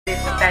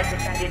the fact that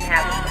you didn't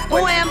have a Who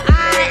support am system.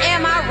 I?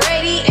 Am I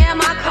ready?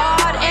 Am I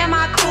called? Am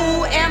I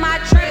cool? Am I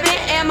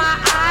tripping? Am I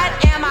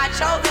odd? Am I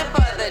chosen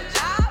for the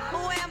job?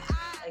 Who am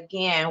I?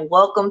 Again,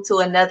 welcome to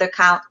another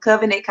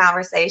covenant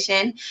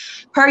conversation.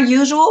 Per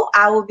usual,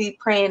 I will be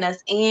praying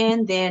us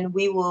in, then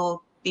we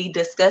will be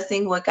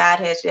discussing what God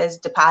has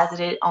just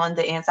deposited on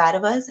the inside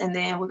of us, and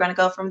then we're going to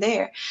go from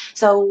there.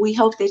 So we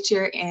hope that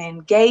you're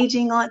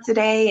engaging on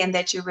today and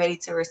that you're ready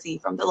to receive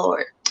from the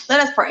Lord.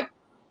 Let us pray.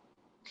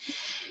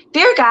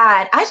 Dear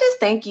God, I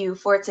just thank you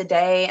for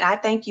today, and I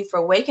thank you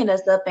for waking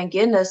us up and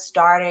getting us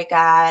started,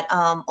 God,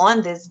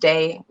 on this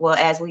day. Well,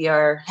 as we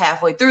are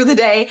halfway through the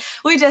day,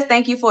 we just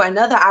thank you for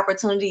another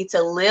opportunity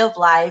to live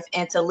life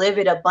and to live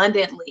it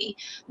abundantly,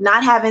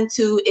 not having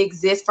to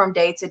exist from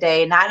day to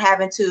day, not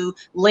having to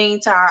lean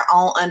to our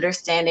own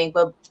understanding,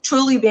 but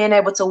truly being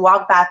able to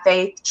walk by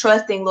faith,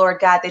 trusting, Lord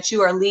God, that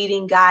you are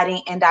leading,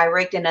 guiding, and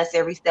directing us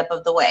every step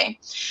of the way.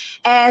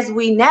 As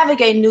we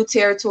navigate new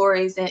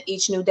territories in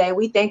each new day,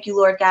 we thank you,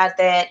 Lord God,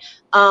 that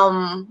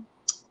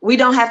we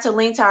don't have to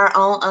lean to our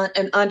own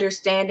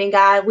understanding,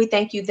 God. We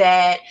thank you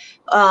that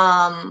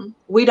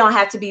we don't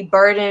have to be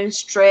burdened,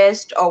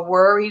 stressed, or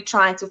worried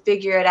trying to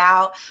figure it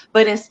out,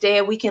 but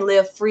instead we can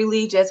live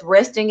freely, just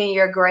resting in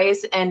your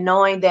grace and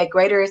knowing that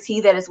greater is he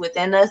that is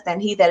within us than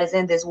he that is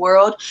in this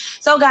world.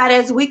 So God,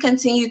 as we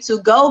continue to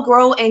go,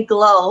 grow, and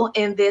glow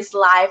in this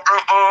life,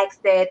 I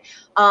ask that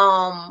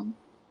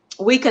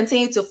we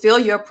continue to feel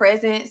your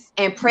presence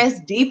and press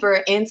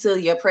deeper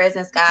into your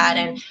presence, God,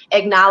 and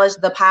acknowledge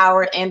the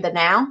power in the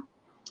now.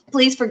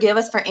 Please forgive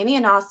us for any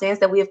and all sins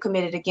that we have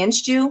committed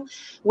against you,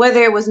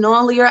 whether it was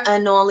knowingly or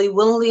unknowingly,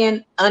 willingly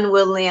and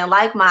unwillingly. And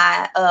like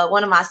my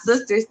one of my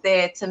sisters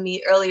said to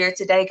me earlier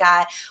today,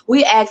 God,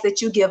 we ask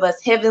that you give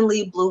us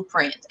heavenly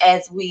blueprints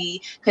as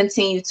we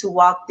continue to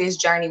walk this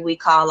journey we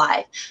call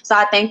life. So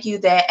I thank you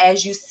that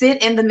as you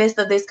sit in the midst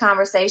of this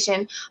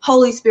conversation,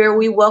 Holy Spirit,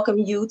 we welcome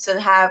you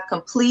to have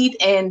complete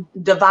and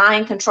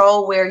divine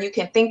control where you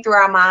can think through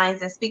our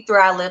minds and speak through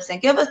our lips and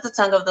give us the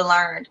tongue of the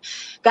learned.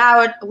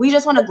 God, we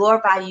just want to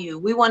glorify you.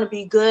 We want to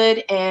be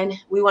good and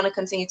we want to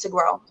continue to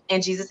grow.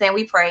 In Jesus' name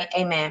we pray.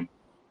 Amen.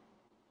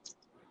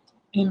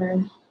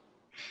 Amen.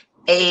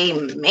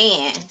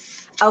 Amen.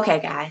 Okay,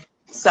 guys.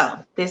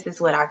 So this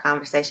is what our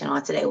conversation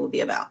on today will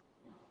be about.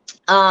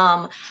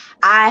 I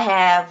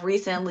have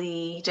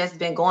recently just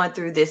been going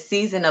through this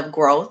season of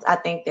growth. I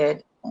think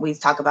that we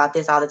talk about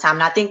this all the time.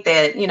 And I think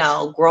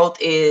that, growth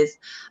is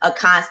a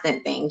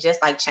constant thing, just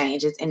like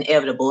change. It's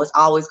inevitable. It's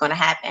always going to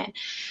happen.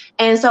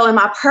 And so in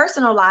my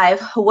personal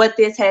life, what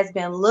this has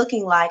been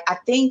looking like, I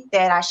think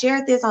that I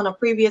shared this on a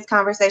previous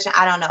conversation.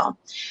 I don't know.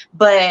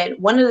 But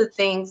one of the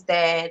things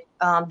that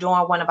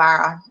during one of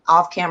our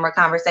off-camera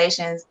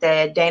conversations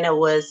that Dana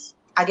was,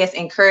 I guess,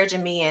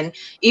 encouraging me and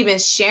even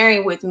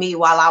sharing with me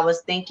while I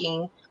was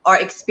thinking or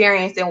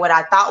experiencing what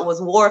I thought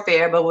was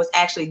warfare, but was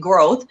actually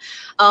growth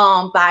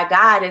by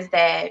God, is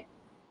that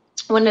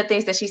one of the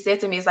things that she said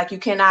to me is like, you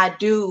cannot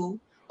do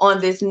on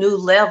this new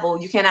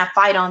level. You cannot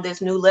fight on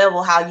this new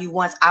level how you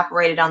once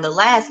operated on the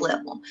last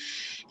level.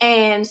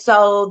 And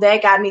so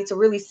that got me to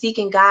really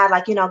seeking God,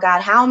 like,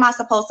 God, how am I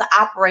supposed to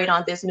operate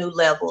on this new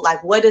level?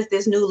 Like, what does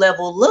this new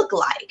level look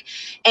like?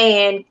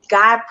 And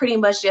God pretty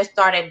much just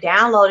started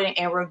downloading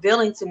and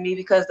revealing to me,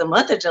 because the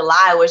month of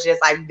July was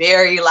just like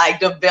very like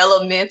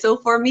developmental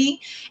for me.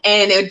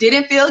 And it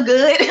didn't feel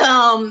good.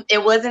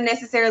 It wasn't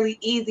necessarily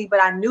easy,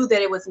 but I knew that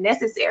it was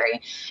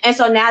necessary. And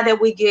so now that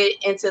we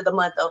get into the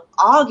month of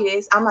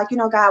August, I'm like,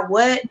 God,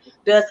 what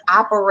does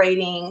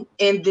operating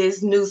in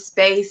this new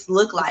space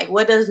look like?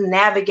 What does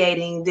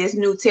navigating this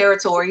new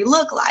territory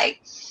look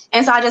like?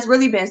 And so I just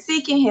really been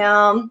seeking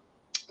him,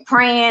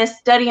 praying,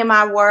 studying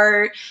my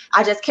word.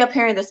 I just kept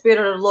hearing the Spirit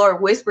of the Lord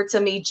whisper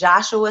to me,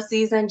 Joshua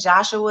season,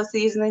 Joshua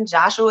season,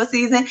 Joshua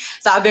season.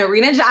 So I've been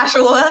reading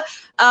Joshua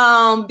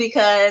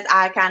because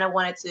I kind of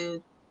wanted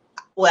to,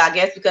 I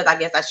guess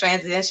I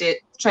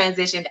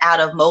transitioned out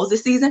of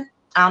Moses season.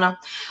 I don't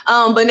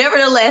know. But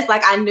nevertheless,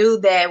 like, I knew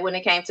that when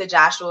it came to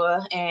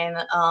Joshua and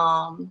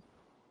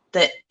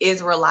the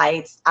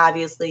Israelites,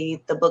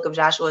 obviously the book of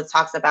Joshua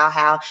talks about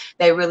how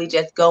they really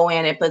just go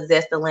in and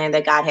possess the land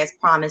that God has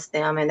promised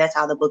them. And that's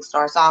how the book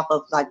starts off,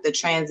 of like the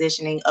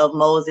transitioning of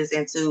Moses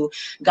into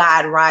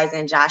God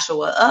rising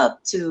Joshua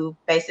up to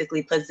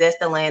basically possess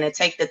the land and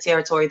take the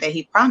territory that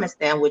he promised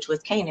them, which was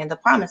Canaan, the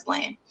promised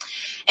land.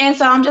 And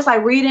so I'm just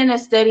like reading and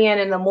studying,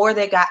 and the more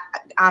that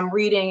I'm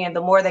reading and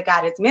the more that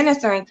God is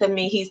ministering to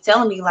me, he's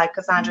telling me, like,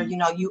 Cassondra,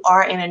 you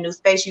are in a new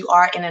space, you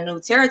are in a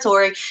new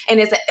territory, and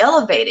it's an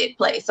elevated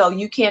place. So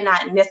you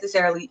cannot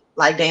necessarily,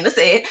 like Dana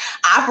said,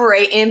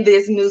 operate in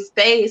this new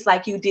space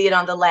like you did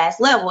on the last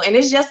level. And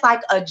it's just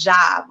like a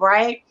job,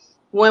 right?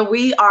 When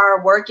we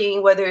are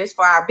working, whether it's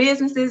for our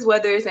businesses,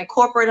 whether it's in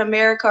corporate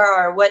America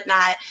or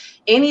whatnot,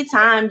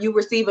 anytime you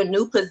receive a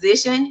new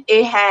position,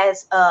 it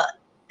has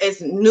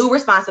it's new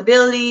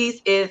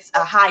responsibilities, it's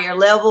a higher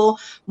level,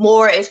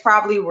 more is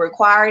probably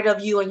required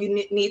of you, and you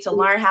need to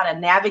learn how to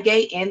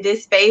navigate in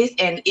this space,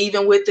 and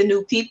even with the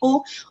new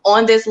people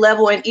on this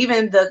level, and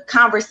even the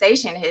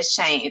conversation has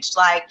changed.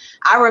 Like,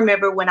 I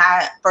remember when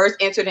I first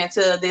entered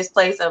into this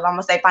place of, I'm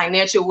gonna say,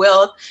 financial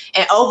wealth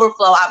and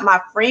overflow,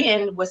 my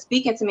friend was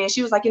speaking to me and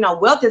she was like, you know,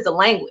 wealth is a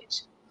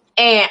language.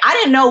 And I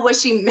didn't know what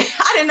she meant.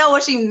 I didn't know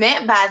what she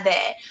meant by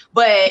that.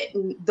 But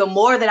the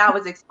more that I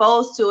was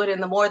exposed to it,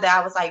 and the more that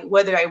I was like,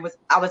 whether I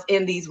was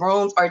in these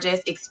rooms or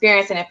just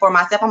experiencing it for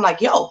myself, I'm like,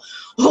 yo,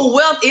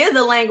 wealth is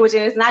a language.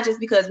 And it's not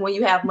just because when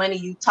you have money,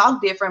 you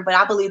talk different, but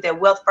I believe that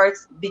wealth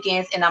first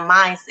begins in a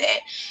mindset.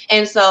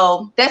 And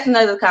so that's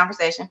another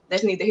conversation.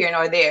 That's neither here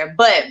nor there.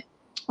 But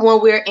when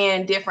we're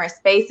in different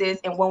spaces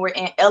and when we're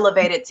in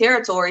elevated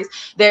territories,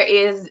 there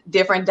is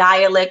different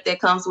dialect that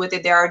comes with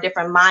it. There are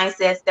different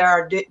mindsets. There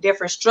are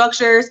different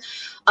structures,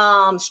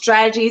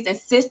 strategies, and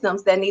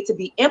systems that need to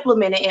be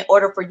implemented in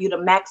order for you to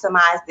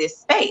maximize this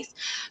space.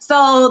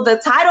 So the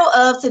title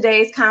of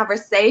today's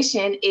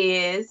conversation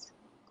is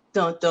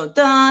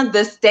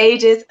the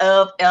stages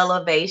of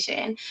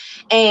elevation.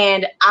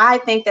 And I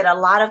think that a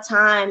lot of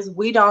times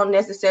we don't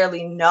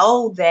necessarily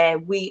know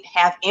that we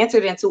have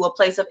entered into a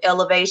place of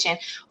elevation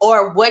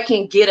or what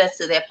can get us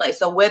to that place.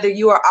 So whether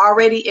you are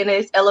already in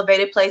this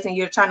elevated place and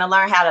you're trying to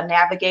learn how to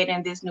navigate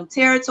in this new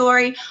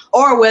territory,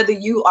 or whether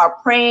you are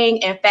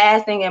praying and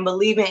fasting and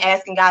believing,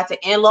 asking God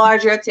to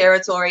enlarge your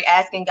territory,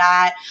 asking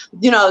God,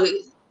 you know,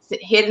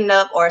 hitting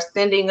up or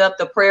sending up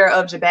the prayer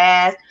of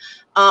Jabez,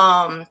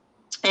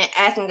 and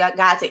asking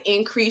God to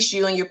increase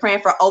you, and you're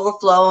praying for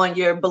overflow, and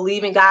you're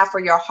believing God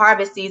for your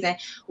harvest season.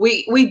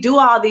 We do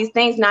all these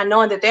things not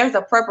knowing that there's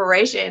a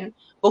preparation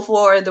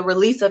before the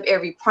release of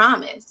every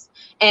promise.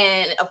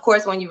 And of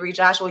course, when you read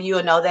Joshua, you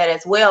will know that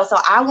as well. So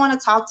I want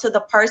to talk to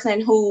the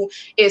person who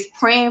is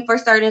praying for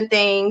certain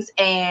things,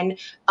 and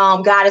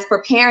God is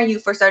preparing you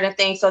for certain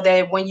things, so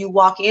that when you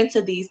walk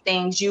into these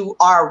things, you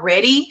are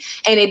ready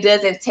and it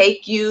doesn't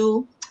take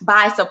you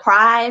by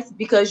surprise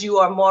because you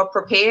are more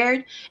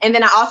prepared. And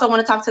then I also want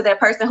to talk to that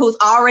person who's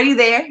already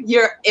there.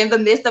 You're in the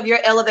midst of your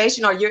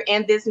elevation, or you're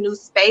in this new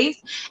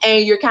space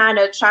and you're kind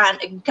of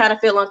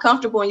feel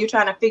uncomfortable, and you're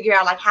trying to figure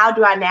out, like, how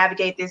do I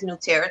navigate this new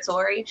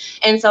territory?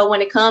 And so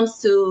when it comes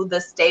to the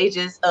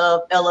stages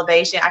of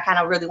elevation, I kind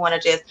of really want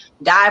to just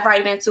dive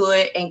right into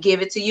it and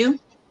give it to you.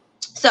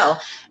 So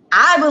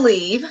I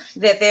believe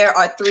that there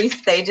are 3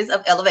 stages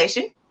of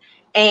elevation,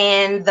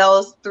 and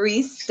those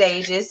 3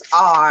 stages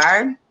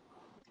are: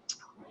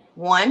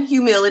 1,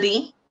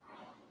 humility;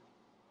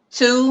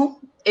 2,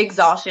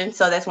 exhaustion.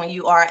 So that's when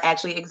you are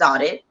actually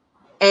exalted.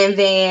 And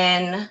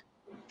then,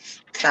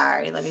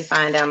 sorry, let me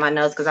find out my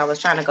notes because I was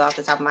trying to go off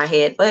the top of my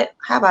head. But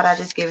how about I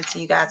just give it to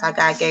you guys how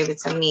God gave it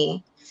to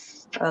me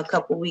a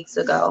couple weeks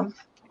ago.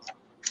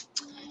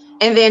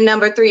 And then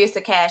number 3 is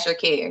to cast your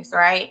cares,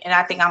 right? And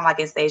I think I'm like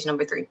in stage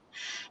number 3.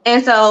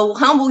 And so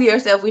humble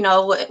yourself. We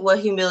know what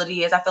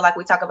humility is. I feel like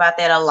we talk about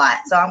that a lot.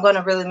 So I'm going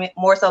to really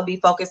more so be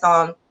focused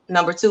on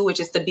number 2, which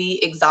is to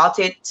be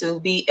exalted, to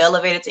be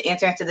elevated, to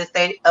enter into the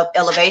state of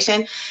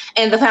elevation.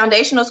 And the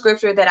foundational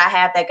scripture that I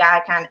have that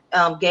God kind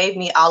of gave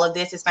me all of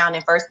this is found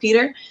in 1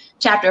 Peter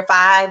chapter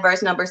 5,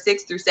 verse number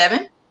 6 through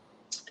 7.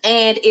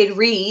 And it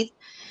reads,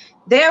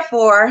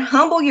 "Therefore,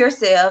 humble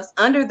yourselves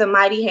under the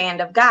mighty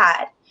hand of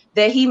God,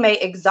 that he may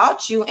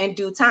exalt you in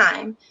due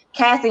time,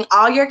 casting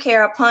all your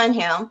care upon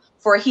him,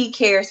 for he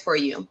cares for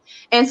you."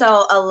 And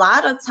so a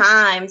lot of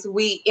times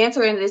we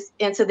enter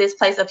into this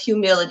place of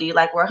humility,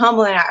 like we're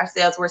humbling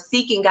ourselves, we're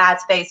seeking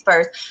God's face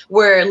first,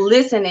 we're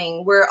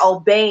listening, we're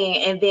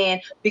obeying, and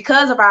then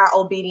because of our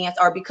obedience,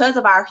 or because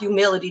of our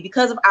humility,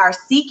 because of our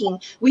seeking,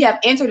 we have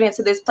entered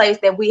into this place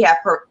that we have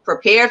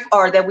prepared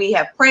for, that we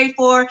have prayed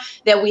for,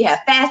 that we have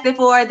fasted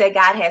for, that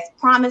God has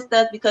promised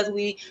us, because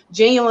we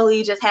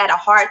genuinely just had a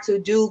heart to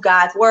do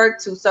God's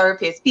work, to serve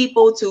his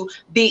people, to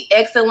be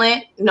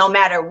excellent, no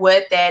matter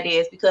what that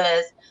is.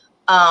 Because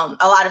a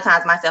lot of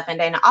times myself and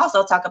Dana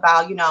also talk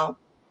about, you know,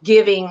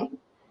 giving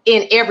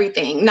in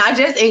everything, not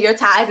just in your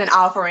tithes and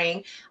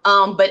offering,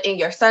 but in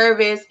your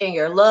service, in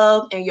your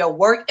love, in your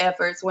work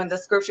efforts. When the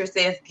scripture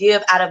says,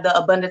 give out of the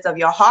abundance of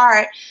your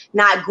heart,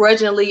 not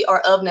grudgingly or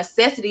of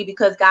necessity,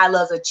 because God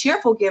loves a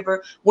cheerful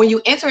giver. When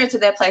you enter into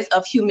that place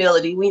of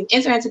humility, when you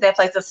enter into that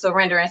place of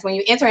surrenderance, when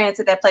you enter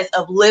into that place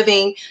of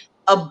living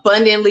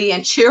abundantly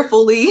and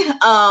cheerfully,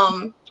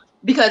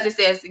 because it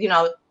says, you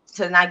know,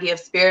 to not give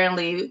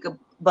sparingly,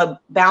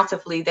 but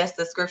bountifully. That's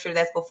the scripture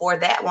that's before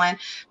that one.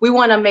 We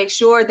want to make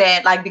sure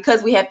that, like,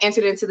 because we have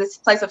entered into this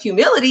place of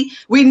humility,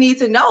 we need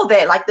to know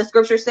that, like the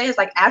scripture says,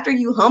 like, after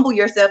you humble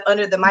yourself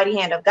under the mighty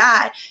hand of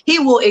God, he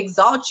will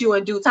exalt you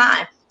in due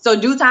time. So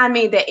due time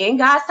means that in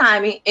God's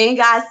timing, in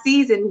God's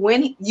season,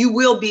 when you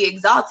will be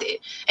exalted.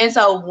 And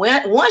so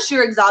once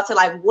you're exalted,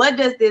 like, what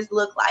does this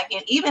look like?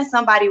 And even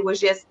somebody was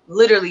just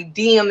literally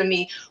DMing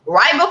me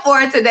right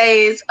before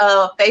today's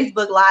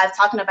Facebook Live,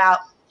 talking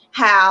about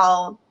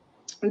how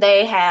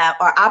they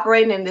are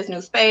operating in this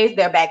new space.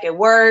 They're back at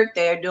work.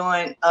 They're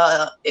doing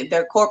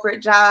their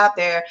corporate job.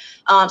 They're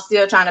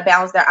still trying to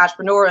balance their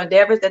entrepreneurial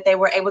endeavors that they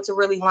were able to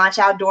really launch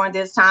out during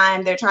this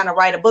time. They're trying to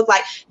write a book.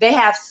 Like, they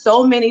have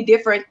so many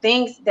different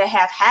things that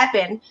have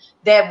happened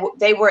that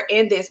they were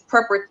in this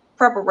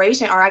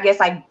preparation, or I guess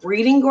like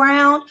breeding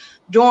ground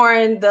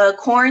during the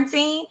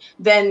quarantine.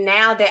 Then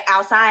now that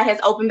outside has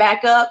opened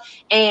back up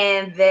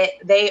and that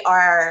they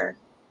are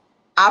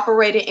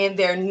operating in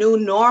their new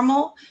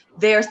normal,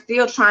 they're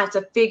still trying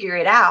to figure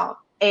it out,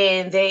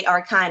 and they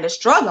are kind of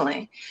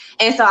struggling.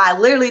 And so I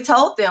literally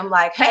told them,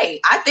 like, hey,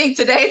 I think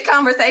today's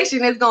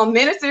conversation is going to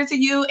minister to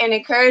you and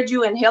encourage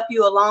you and help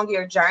you along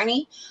your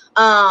journey.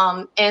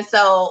 And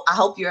so I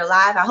hope you're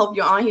alive. I hope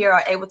you're on here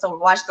or able to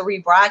watch the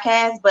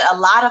rebroadcast. But a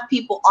lot of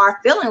people are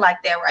feeling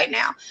like that right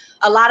now.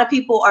 A lot of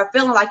people are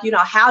feeling like,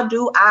 how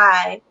do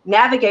I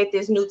navigate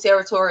this new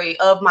territory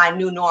of my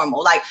new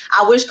normal? Like,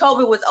 I wish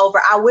COVID was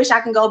over. I wish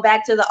I can go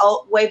back to the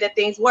old way that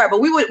things were, but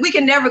we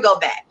can never go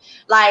back.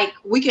 Like,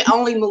 we can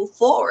only move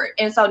forward.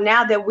 And so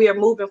now that we are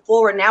moving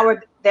forward, now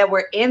that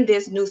we're in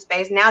this new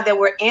space, now that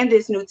we're in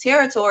this new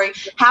territory,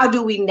 how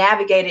do we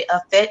navigate it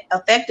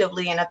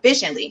effectively and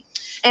efficiently?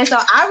 And so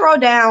I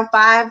wrote down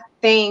 5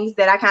 things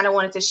that I kind of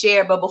wanted to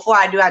share. But before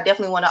I do, I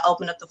definitely want to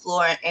open up the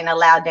floor and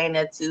allow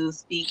Dana to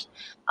speak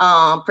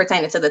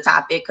pertaining to the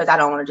topic, because I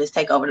don't want to just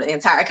take over the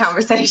entire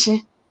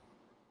conversation.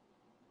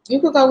 You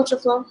could go with your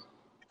flow.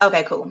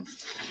 Okay, cool.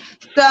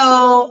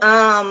 So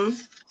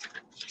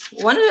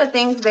one of the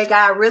things that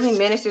God really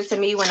ministered to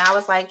me when I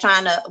was like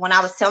when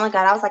I was telling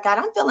God, I was like, God,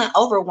 I'm feeling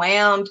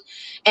overwhelmed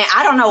and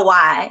I don't know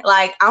why.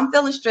 Like, I'm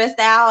feeling stressed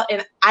out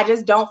and I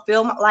just don't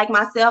feel like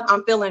myself.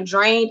 I'm feeling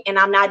drained and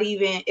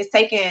it's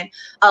taking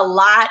a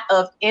lot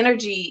of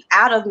energy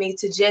out of me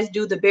to just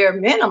do the bare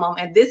minimum.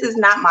 And this is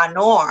not my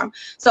norm.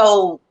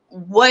 So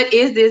what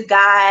is this,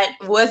 God?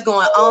 What's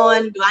going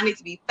on? Do I need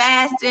to be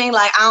fasting?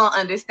 Like, I don't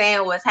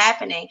understand what's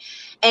happening.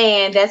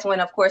 And that's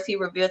when, of course, he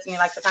revealed to me,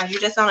 like, sometimes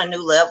you're just on a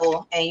new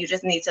level and you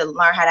just need to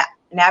learn how to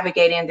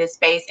navigate in this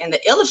space. And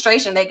the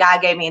illustration that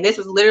God gave me, and this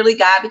was literally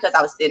God, because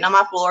I was sitting on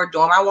my floor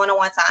doing my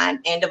one-on-one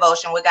time in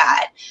devotion with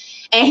God.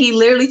 And he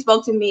literally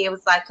spoke to me. It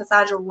was like,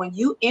 Cassondra, when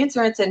you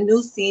enter into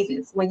new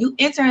seasons, when you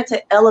enter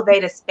into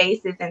elevated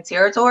spaces and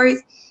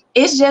territories,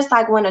 it's just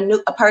like when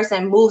a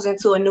person moves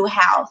into a new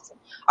house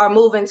or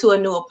move into a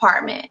new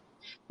apartment.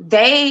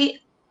 They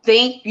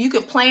think you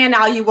can plan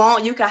all you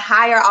want. You can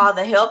hire all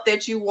the help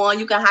that you want.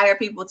 You can hire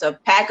people to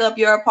pack up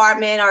your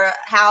apartment or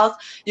house.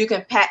 You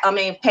can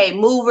pay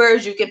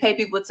movers. You can pay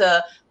people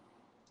to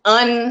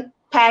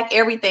unpack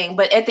everything.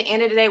 But at the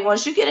end of the day,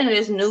 once you get in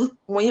this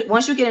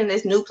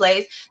new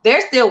place,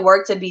 there's still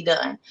work to be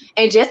done.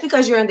 And just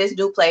because you're in this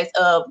new place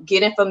of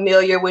getting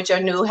familiar with your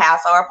new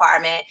house or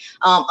apartment,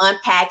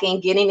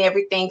 unpacking, getting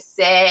everything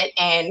set,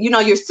 and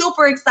you're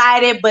super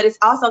excited, but it's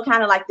also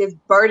kind of like this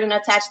burden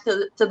attached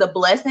to the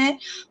blessing,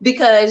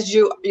 because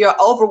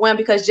you're overwhelmed,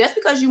 because just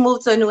because you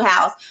move to a new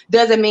house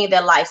doesn't mean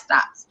that life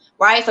stops.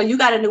 Right? So you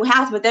got a new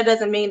house, but that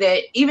doesn't mean that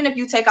even if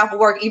you take off of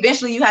work,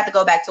 eventually you have to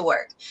go back to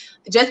work.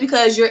 Just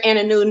because you're in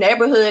a new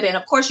neighborhood, and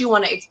of course you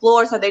want to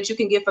explore so that you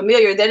can get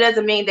familiar, that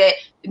doesn't mean that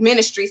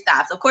ministry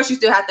stops. Of course you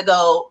still have to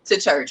go to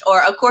church,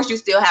 or of course you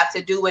still have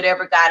to do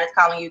whatever God is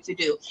calling you to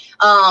do.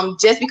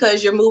 Just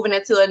because you're moving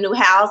into a new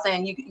house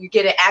and you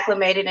get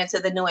acclimated into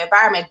the new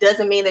environment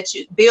doesn't mean that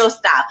bills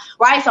stop.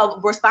 Right? So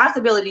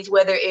responsibilities,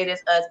 whether it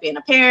is us being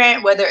a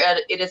parent, whether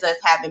it is us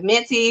having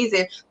mentees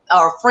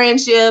or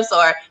friendships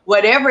or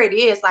whatever it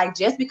is, like,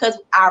 just because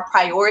our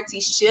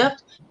priorities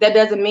shift, that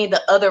doesn't mean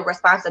the other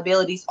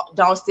responsibilities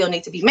don't still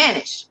need to be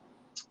managed.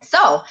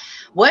 So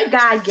what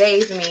God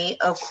gave me,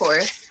 of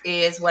course,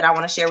 is what I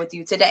want to share with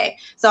you today.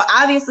 So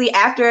obviously,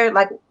 after,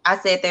 like I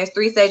said, there's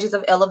 3 stages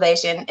of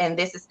elevation, and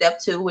this is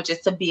step 2, which is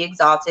to be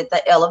exalted,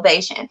 the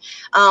elevation,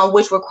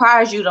 which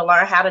requires you to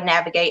learn how to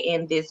navigate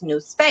in this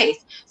new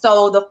space.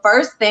 So the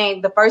first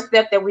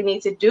step that we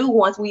need to do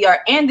once we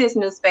are in this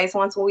new space,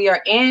 once we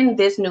are in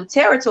this new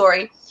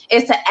territory,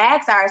 is to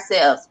ask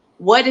ourselves,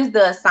 what is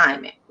the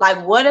assignment?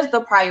 Like, what is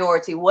the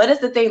priority? What is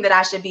the thing that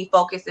I should be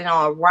focusing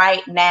on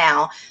right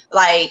now?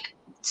 Like,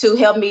 to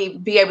help me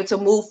be able to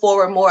move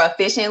forward more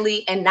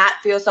efficiently and not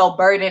feel so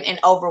burdened and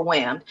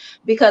overwhelmed.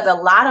 Because a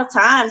lot of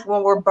times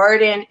when we're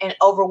burdened and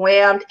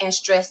overwhelmed and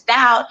stressed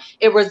out,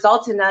 it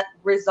results in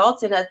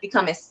us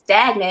becoming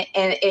stagnant,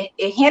 and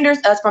it hinders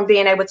us from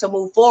being able to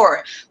move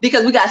forward,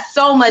 because we got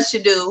so much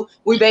to do.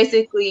 We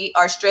basically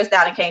are stressed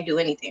out and can't do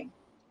anything.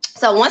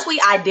 So once we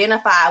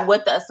identify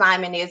what the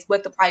assignment is,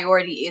 what the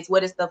priority is,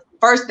 what is the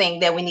first thing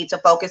that we need to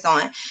focus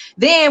on,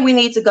 then we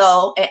need to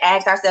go and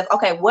ask ourselves,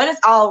 okay, what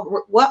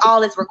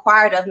all is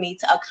required of me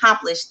to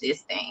accomplish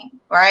this thing,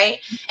 right?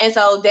 And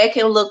so that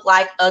can look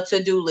like a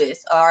to-do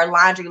list or a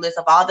laundry list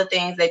of all the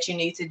things that you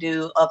need to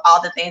do, of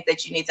all the things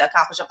that you need to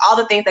accomplish, of all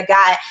the things that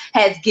God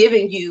has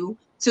given you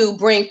to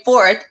bring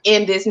forth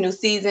in this new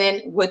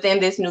season, within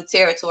this new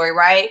territory,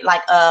 right?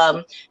 Like,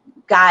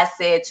 God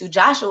said to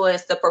Joshua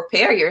is to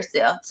prepare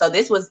yourself. So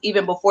this was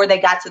even before they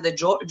got to the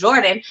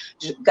Jordan.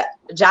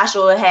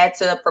 Joshua had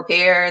to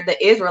prepare the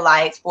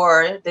Israelites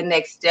for the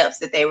next steps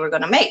that they were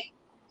going to make,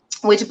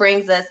 which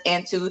brings us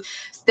into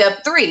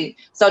step 3.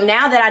 So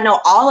now that I know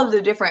all of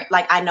the different,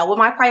 like I know what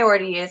my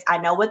priority is, I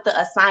know what the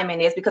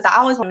assignment is, because I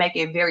always want to make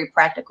it very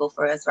practical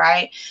for us,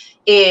 right?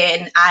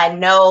 And I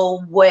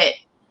know what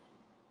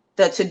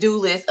the to-do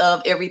list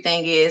of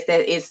everything is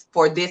that is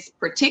for this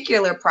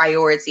particular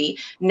priority.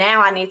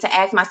 Now I need to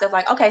ask myself,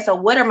 like, okay, so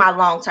what are my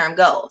long-term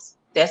goals?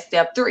 That's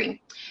step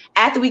 3.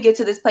 After we get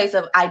to this place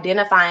of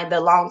identifying the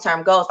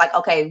long-term goals, like,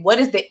 okay, what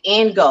is the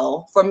end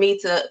goal for me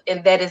to,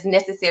 and that is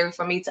necessary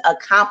for me to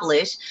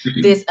accomplish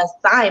this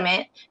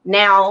assignment?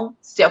 Now,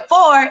 step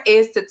 4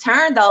 is to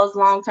turn those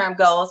long-term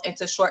goals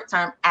into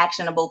short-term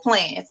actionable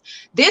plans.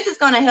 This is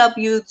going to help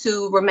you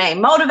to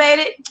remain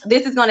motivated.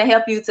 This is going to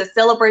help you to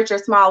celebrate your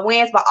small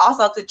wins, but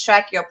also to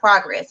track your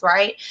progress,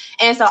 right?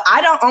 And so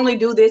I don't only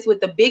do this with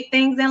the big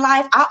things in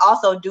life. I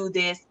also do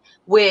this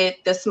with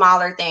the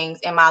smaller things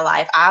in my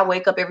life. I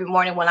wake up every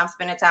morning when I'm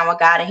spending time with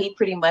God, and he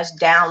pretty much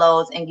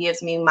downloads and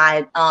gives me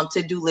my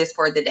to-do list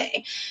for the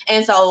day.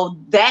 And so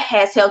that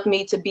has helped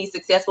me to be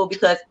successful,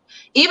 because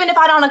even if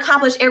I don't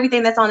accomplish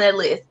everything that's on that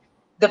list,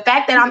 the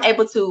fact that I'm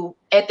able to,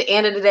 at the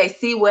end of the day,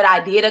 see what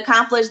I did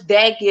accomplish,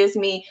 that gives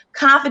me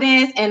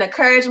confidence and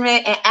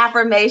encouragement and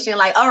affirmation.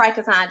 Like, all right,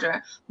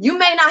 Cassondra, you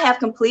may not have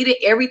completed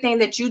everything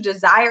that you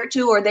desired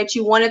to or that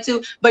you wanted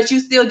to, but you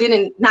still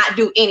didn't not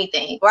do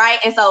anything, right?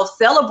 And so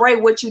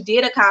celebrate what you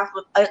did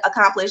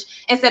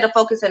accomplish instead of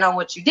focusing on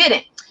what you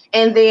didn't.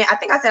 And then I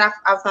think I said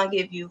I was going to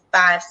give you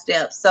 5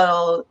 steps.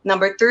 So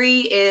number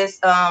 3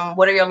 is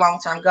what are your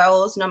long-term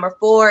goals? Number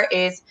 4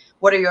 is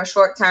what are your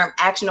short-term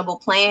actionable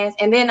plans?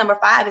 And then number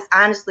 5 is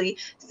honestly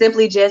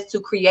simply just to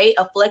create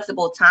a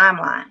flexible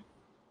timeline,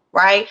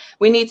 right?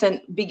 We need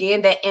to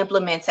begin that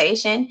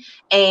implementation.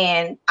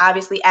 And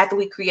obviously after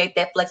we create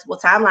that flexible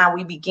timeline,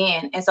 we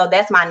begin. And so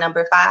that's my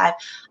number 5.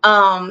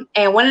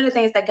 And one of the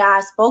things that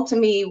God spoke to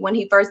me when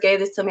he first gave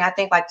this to me, I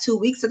think like 2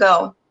 weeks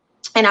ago,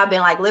 and I've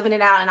been like living it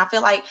out. And I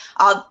feel like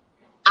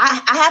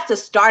I have to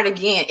start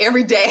again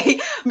every day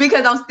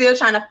because I'm still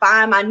trying to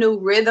find my new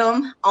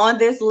rhythm on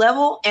this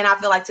level. And I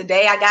feel like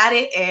today I got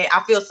it and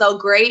I feel so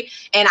great.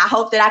 And I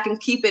hope that I can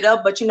keep it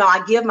up. But, you know,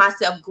 I give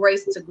myself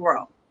grace to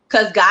grow,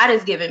 because God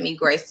has given me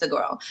grace to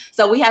grow.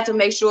 So we have to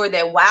make sure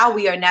that while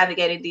we are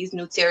navigating these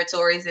new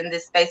territories in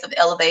this space of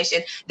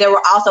elevation, that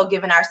we're also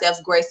giving ourselves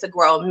grace to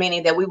grow,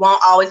 meaning that we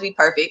won't always be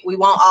perfect. We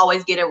won't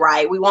always get it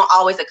right. We won't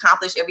always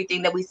accomplish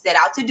everything that we set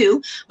out to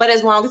do. But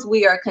as long as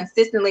we are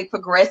consistently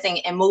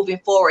progressing and moving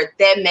forward,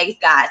 that makes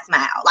God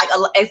smile. Like,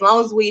 as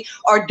long as we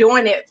are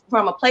doing it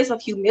from a place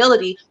of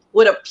humility,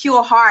 with a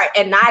pure heart,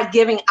 and not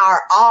giving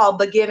our all,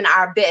 but giving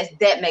our best,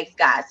 that makes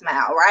God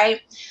smile,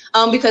 right?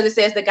 Because it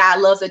says that God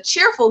loves a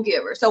cheerful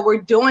giver. So we're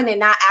doing it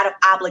not out of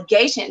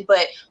obligation,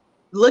 but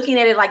looking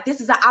at it like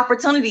this is an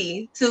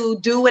opportunity to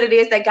do what it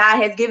is that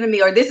God has given me,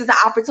 or this is an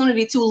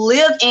opportunity to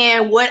live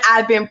in what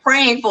I've been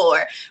praying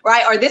for,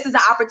 right? Or this is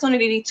an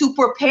opportunity to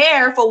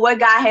prepare for what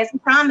God has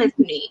promised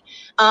me.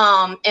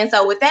 And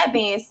so with that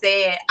being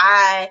said,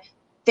 I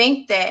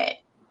think that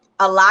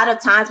a lot of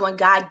times when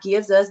God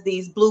gives us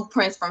these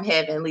blueprints from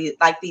heaven,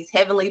 like these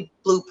heavenly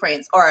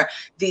blueprints or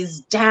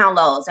these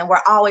downloads, and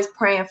we're always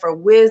praying for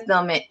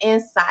wisdom and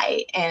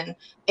insight and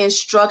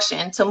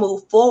instruction to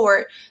move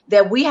forward,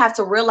 that we have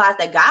to realize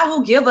that God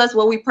will give us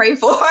what we pray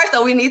for.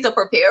 So we need to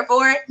prepare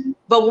for it.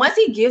 But once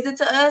he gives it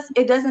to us,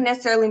 it doesn't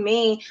necessarily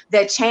mean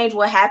that change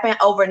will happen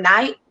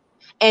overnight.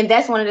 And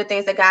that's one of the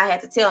things that God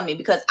had to tell me,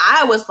 because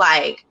I was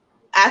like,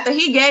 after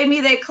he gave me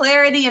that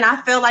clarity and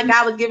I felt like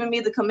God was giving me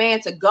the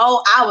command to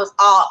go, I was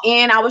all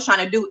in. I was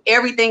trying to do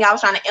everything. I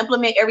was trying to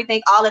implement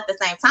everything all at the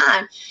same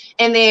time.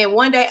 And then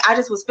one day I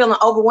just was feeling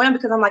overwhelmed,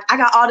 because I'm like, I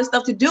got all this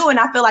stuff to do. And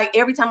I feel like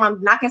every time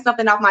I'm knocking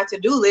something off my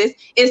to-do list,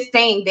 it's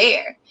staying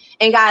there.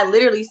 And God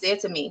literally said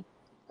to me,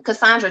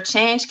 Cassondra,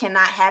 change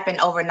cannot happen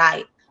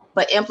overnight,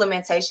 but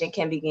implementation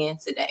can begin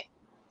today.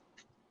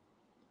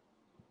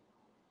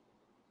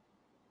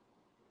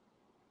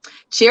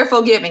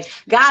 Cheerful giving.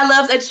 God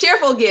loves a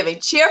cheerful giving.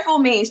 Cheerful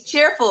means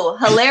cheerful,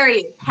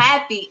 hilarious,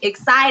 happy,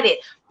 excited,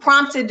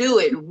 prompt to do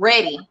it,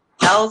 ready.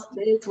 That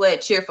is what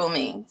cheerful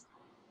means.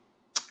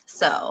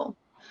 So,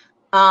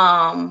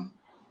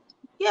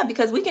 yeah,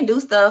 because we can do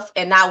stuff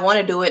and not want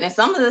to do it. And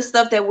some of the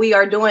stuff that we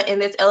are doing in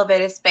this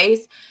elevated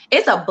space,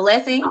 it's a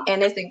blessing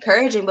and it's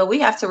encouraging, but we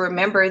have to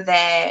remember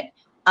that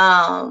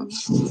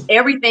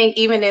everything,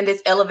 even in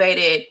this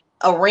elevated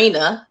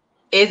arena,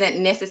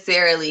 isn't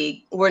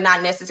necessarily, we're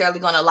not necessarily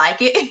going to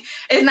like it.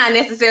 It's not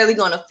necessarily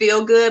going to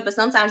feel good, but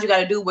sometimes you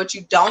got to do what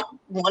you don't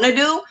want to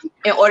do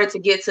in order to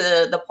get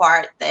to the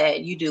part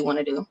that you do want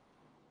to do.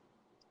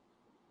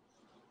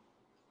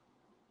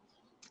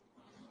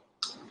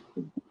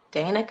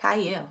 Dana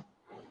Kyle.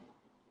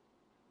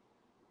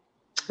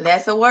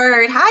 That's a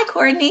word. Hi,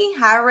 Courtney.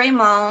 Hi,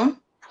 Raymond.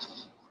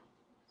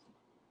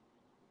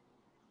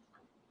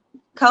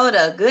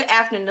 Coda, good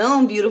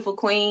afternoon, beautiful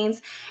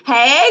queens.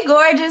 Hey,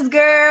 gorgeous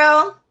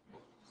girl.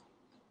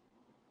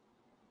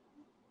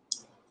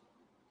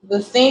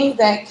 the thing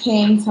that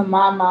came to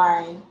my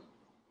mind,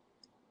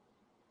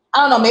 I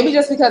don't know, maybe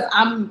just because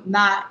I'm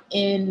not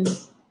in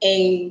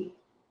I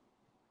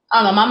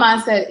don't know, my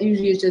mindset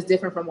usually is just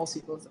different from most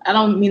people's. I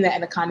don't mean that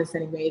in a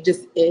condescending way. It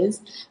just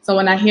is. So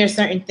when I hear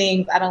certain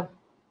things, I don't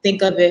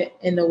think of it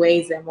in the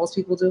ways that most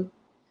people do.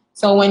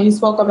 So when you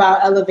spoke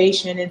about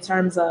elevation in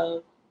terms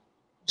of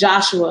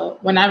Joshua,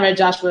 when I read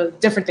Joshua,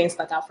 different things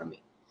stuck out for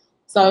me.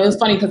 So it was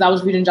funny because I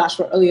was reading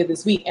Joshua earlier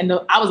this week, and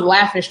I was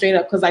laughing straight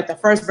up because like the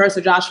first verse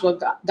of Joshua,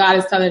 God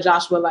is telling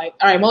Joshua like,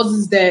 all right, Moses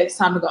is dead, it's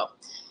time to go.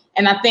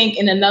 And I think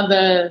in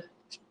another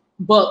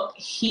book,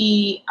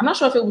 I'm not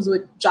sure if it was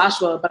with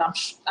Joshua, but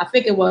I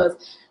think it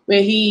was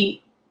where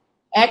he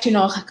actually,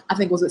 no, I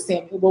think it was with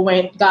Samuel, but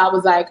when God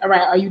was like, all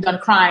right, are you done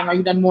crying? Are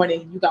you done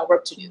mourning? You got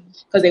work to do,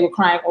 because they were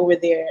crying over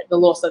the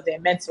loss of their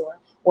mentor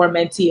or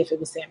mentee if it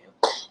was Samuel.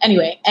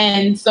 Anyway,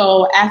 and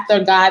so after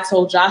God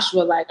told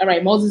Joshua, like, all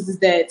right, Moses is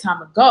dead, time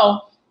to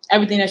go,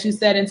 everything that you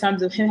said in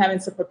terms of him having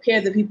to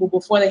prepare the people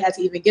before they had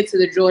to even get to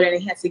the Jordan,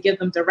 he had to give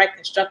them direct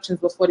instructions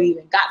before they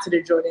even got to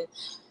the Jordan.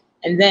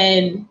 And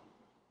then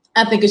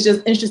I think it's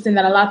just interesting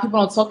that a lot of people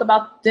don't talk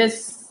about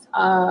this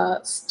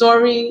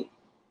story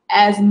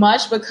as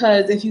much,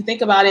 because if you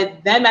think about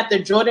it, them at the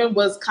Jordan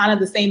was kind of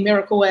the same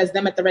miracle as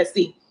them at the Red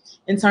Sea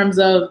in terms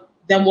of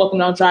them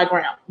walking on dry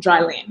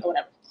land or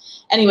whatever.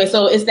 Anyway,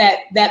 so it's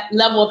that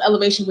level of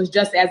elevation was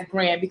just as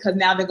grand, because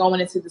now they're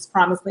going into this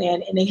promised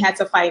land and they had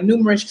to fight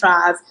numerous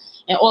tribes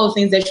and all the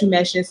things that you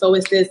mentioned. So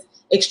it's this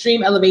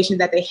extreme elevation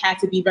that they had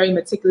to be very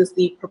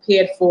meticulously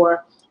prepared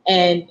for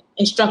and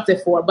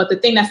instructed for. But the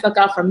thing that stuck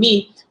out for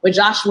me with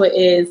Joshua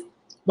is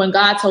when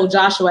God told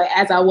Joshua,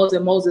 as I was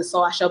with Moses,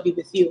 so I shall be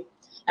with you.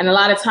 And a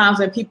lot of times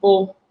when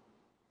people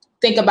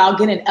think about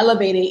getting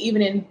elevated,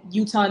 even in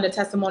you telling the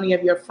testimony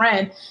of your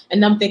friend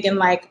and them thinking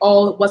like,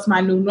 oh, what's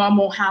my new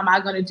normal? How am I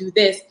going to do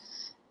this?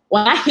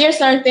 When I hear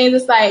certain things,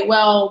 it's like,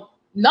 well,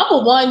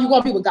 number one, you're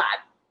going to be with God.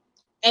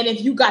 And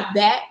if you got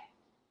that,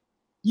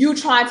 you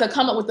trying to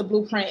come up with the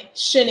blueprint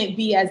shouldn't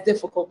be as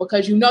difficult,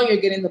 because you know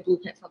you're getting the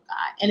blueprint from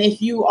God. And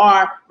if you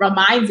are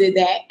reminded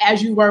that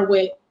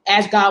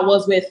as God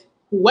was with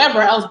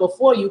whoever else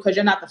before you, because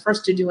you're not the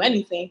first to do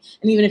anything.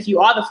 And even if you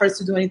are the first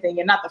to do anything,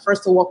 you're not the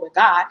first to walk with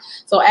God.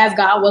 So as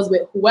God was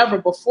with whoever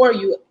before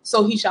you,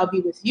 so he shall be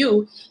with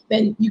you,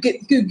 then you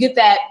get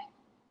that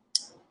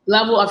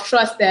level of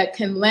trust that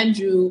can lend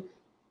you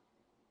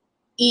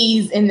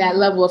ease in that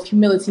level of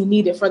humility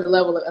needed for the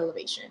level of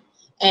elevation.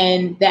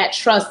 And that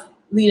trust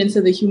leading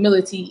to the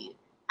humility,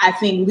 I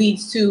think,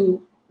 leads to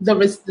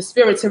the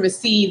spirit to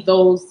receive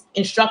those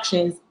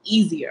instructions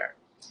easier.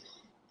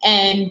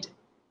 And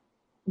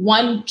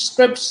one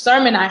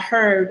sermon I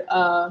heard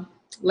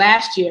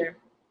last year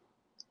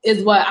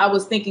is what I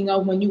was thinking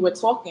of when you were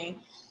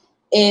talking,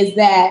 is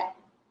that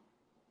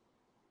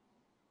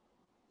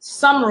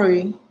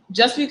summary,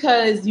 just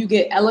because you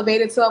get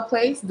elevated to a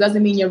place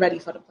doesn't mean you're ready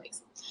for the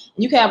place.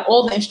 You can have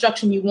all the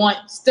instruction you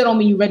want, still don't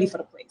mean you're ready for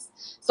the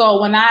place.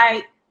 So when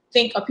I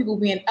think of people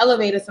being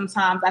elevated,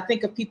 sometimes I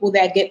think of people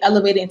that get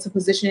elevated into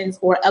positions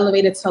or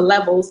elevated to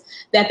levels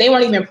that they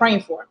weren't even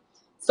praying for.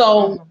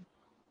 So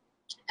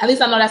at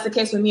least I know that's the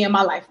case with me in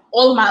my life.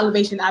 All of my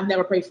elevation, I've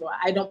never prayed for.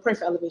 I don't pray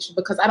for elevation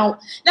because I don't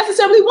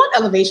necessarily want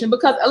elevation,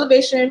 because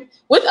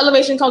with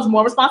elevation comes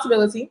more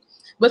responsibility.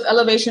 With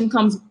elevation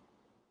comes,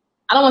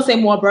 I don't want to say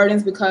more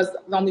burdens, because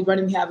the only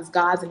burden we have is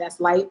God's, and that's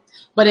light.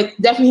 But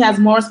it definitely has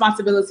more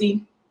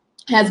responsibility,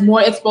 has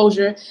more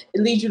exposure.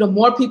 It leads you to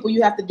more people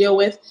you have to deal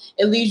with.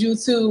 It leads you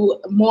to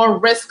more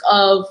risk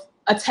of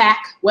attack,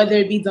 whether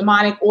it be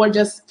demonic or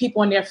just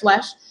people in their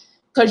flesh,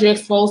 because you're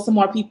exposed to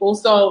more people.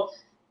 So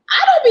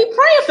I don't be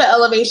praying for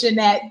elevation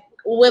that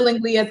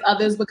willingly as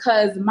others,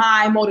 because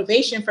my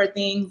motivation for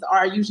things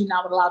are usually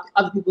not what a lot of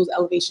other people's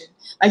elevation.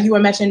 Like you were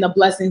mentioning the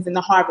blessings and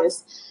the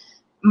harvest.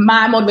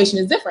 My motivation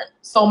is different.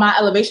 So my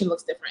elevation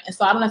looks different. And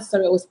so I don't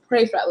necessarily always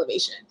pray for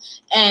elevation.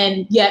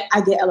 And yet I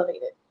get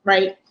elevated,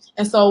 right?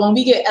 And so when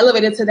we get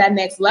elevated to that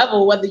next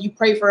level, whether you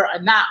pray for it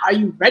or not, are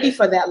you ready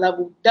for that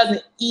level?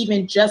 Doesn't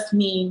even just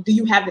mean, do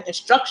you have the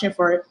instruction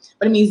for it?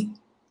 But it means,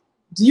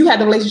 do you have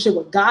the relationship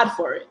with God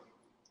for it?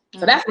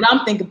 So that's what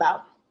I'm thinking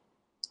about.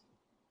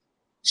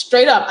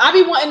 Straight up. I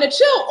be wanting to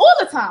chill all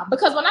the time,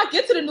 because when I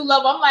get to the new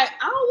level, I'm like,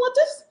 I don't want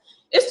this.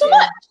 It's too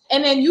much.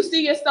 And then you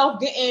see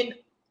yourself getting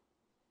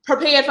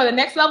prepared for the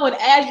next level. And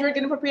as you're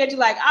getting prepared,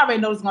 you're like, I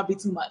already know it's going to be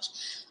too much.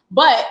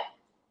 But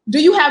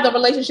do you have the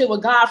relationship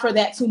with God for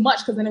that too much?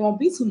 Because then it won't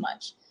be too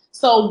much.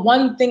 So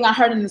one thing I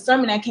heard in the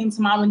sermon that came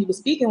to mind when you were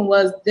speaking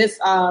was this,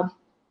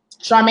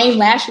 Charmaine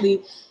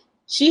Lashley,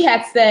 she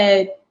had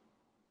said,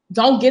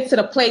 don't get to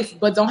the place,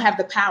 but don't have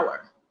the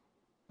power.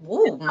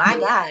 Oh my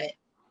God.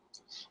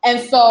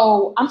 And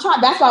so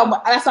that's why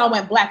I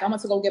went black. I'm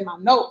going to go get my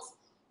notes.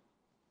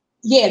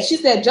 Yeah, she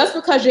said, just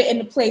because you're in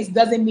the place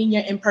doesn't mean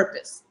you're in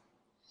purpose.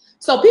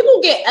 So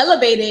people get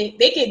elevated,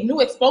 they get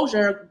new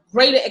exposure,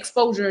 greater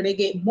exposure, they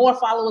get more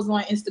followers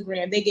on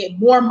Instagram, they get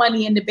more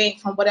money in the bank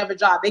from whatever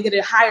job, they get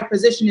a higher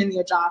position in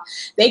their job,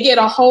 they get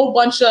a whole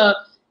bunch of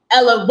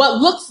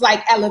what looks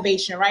like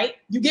elevation, right?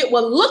 You get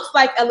what looks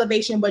like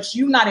elevation, but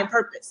you're not in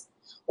purpose.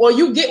 or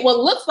you get what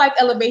looks like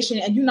elevation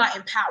and you're not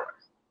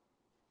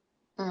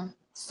empowered.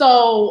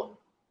 So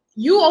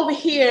you over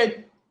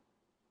here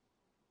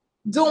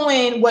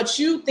doing what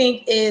you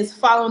think is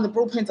following the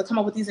blueprint to come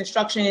up with these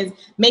instructions,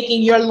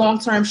 making your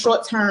long-term,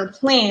 short-term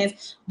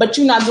plans, but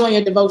you're not doing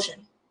your devotion.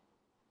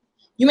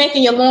 You're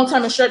making your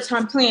long-term and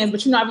short-term plans,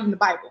 but you're not reading the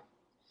Bible.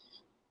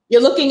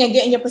 You're looking and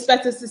getting your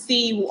perspectives to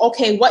see,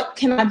 okay, what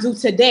can I do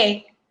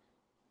today?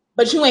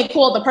 But you ain't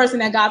called the person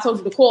that God told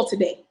you to call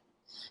today.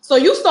 So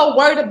you so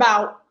worried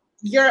about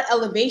your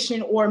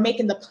elevation or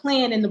making the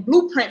plan and the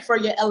blueprint for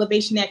your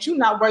elevation that you're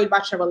not worried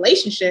about your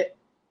relationship.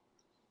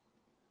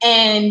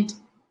 And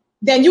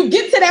then you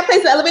get to that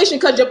place of elevation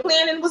because your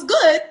planning was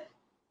good.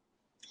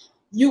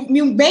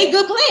 You made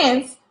good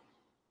plans.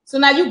 So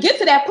now you get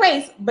to that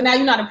place, but now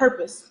you're not in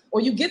purpose. Or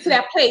you get to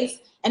that place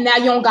and now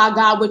you don't got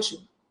God with you.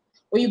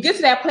 Or you get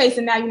to that place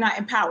and now you're not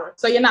empowered.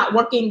 So you're not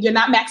working, you're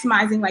not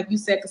maximizing, like you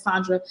said,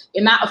 Cassondra.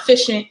 You're not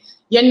efficient.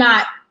 You're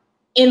not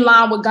in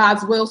line with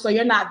God's will. So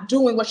you're not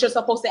doing what you're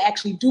supposed to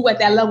actually do at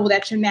that level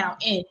that you're now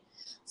in.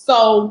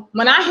 So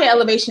when I hear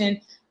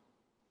elevation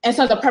and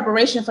some of the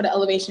preparation for the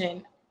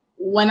elevation,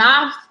 when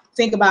I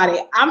think about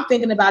it, I'm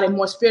thinking about it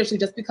more spiritually,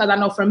 just because I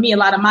know for me, a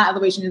lot of my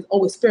elevation is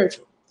always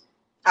spiritual.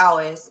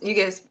 Always. You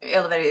get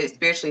elevated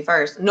spiritually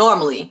first,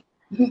 normally.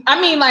 I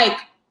mean, like,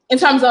 in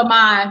terms of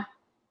my...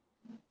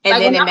 And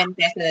like then it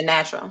manifests in the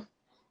natural.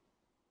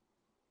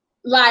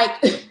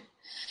 Like,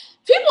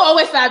 people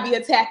always say I be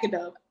attacking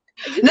them.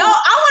 No,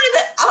 I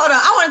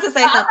wanted to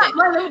say something.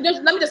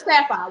 Let me just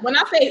clarify. When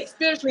I say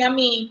spiritually, I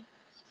mean,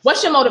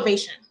 what's your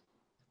motivation?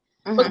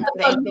 Because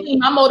for me,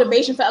 my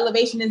motivation for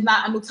elevation is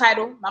not a new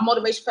title. My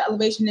motivation for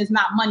elevation is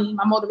not money.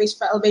 My motivation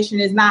for elevation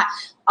is not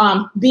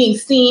being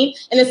seen.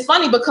 And it's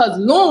funny because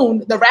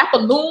Loon, the rapper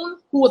Loon,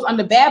 who was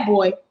under Bad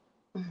Boy,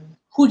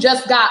 who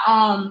just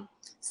got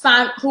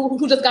signed,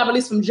 who just got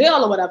released from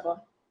jail or whatever,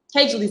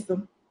 Cage released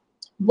him,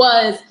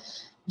 was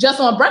just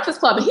on Breakfast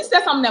Club, and he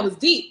said something that was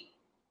deep.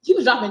 They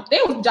was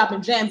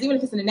dropping gems. Even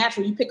if it's in the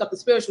natural, you pick up the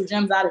spiritual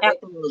gems out of it.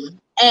 Absolutely.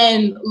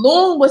 And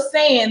Loon was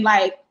saying,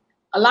 like,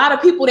 a lot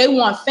of people, they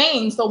want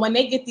fame. So when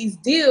they get these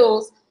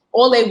deals,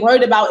 all they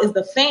worried about is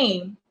the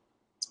fame.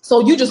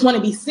 So you just want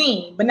to be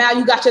seen. But now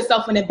you got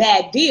yourself in a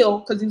bad deal,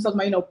 because he was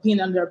talking about,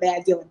 being under a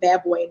bad deal and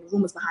Bad Boy and the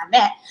rumors behind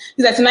that.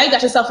 He's like, so now you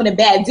got yourself in a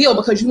bad deal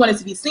because you wanted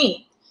to be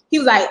seen. He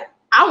was like,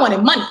 I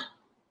wanted money.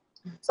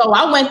 So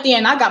I went there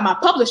and I got my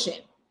publishing.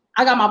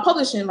 I got my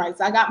publishing rights.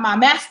 I got my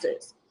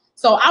masters.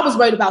 So I was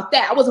worried about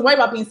that. I wasn't worried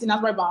about being seen. I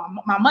was worried about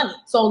my money.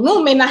 So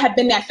Loon may not have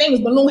been that famous,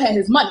 but Loon had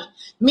his money.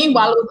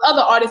 Meanwhile, there was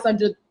other artists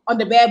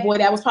under Bad Boy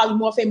that was probably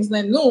more famous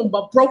than Loon,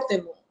 but more broke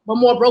than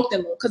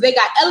Loon, because they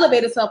got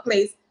elevated to a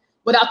place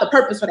without the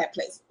purpose for that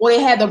place. Or they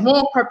had the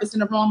wrong purpose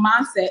and the wrong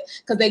mindset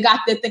because they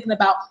got there thinking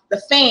about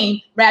the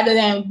fame rather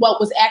than what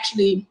was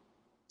actually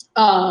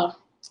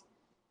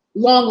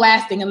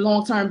long-lasting and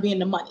long-term being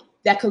the money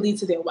that could lead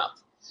to their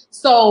wealth.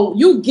 So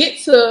you get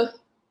to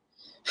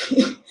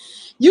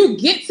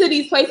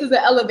these places of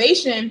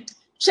elevation.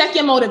 Check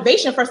your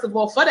motivation, first of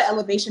all, for the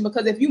elevation,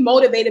 because if you're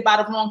motivated by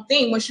the wrong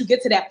thing, once you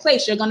get to that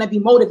place, you're going to be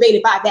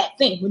motivated by that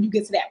thing when you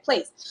get to that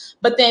place.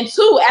 But then,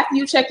 too, after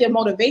you check your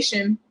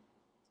motivation,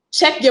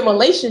 check your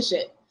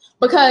relationship,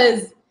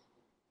 because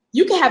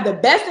you can have the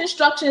best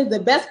instructions, the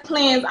best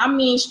plans. I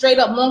mean, straight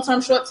up,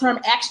 long-term, short-term,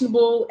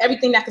 actionable,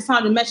 everything that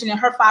Cassondra mentioned in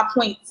her 5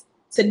 points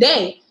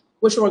today,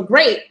 which were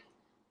great.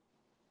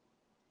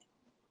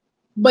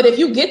 But if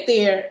you get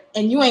there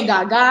and you ain't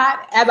got God,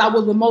 as I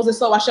was with Moses,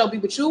 so I shall be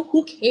with you,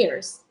 who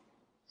cares?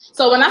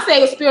 So when I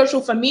say it's spiritual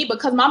for me,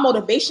 because my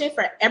motivation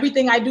for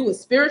everything I do is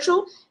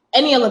spiritual,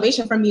 any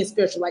elevation for me is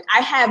spiritual. Like,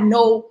 I have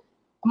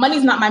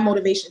money's not my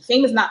motivation.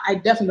 Fame is not, I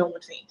definitely don't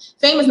want fame.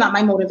 Fame is not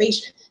my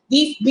motivation.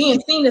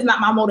 Being seen is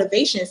not my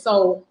motivation.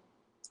 So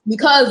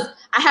because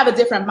I have a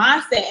different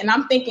mindset and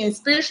I'm thinking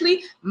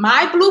spiritually,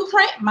 my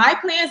blueprint, my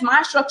plans, my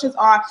instructions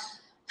are,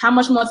 how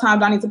much more time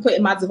do I need to put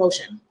in my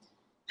devotion?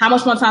 How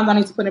much more time do I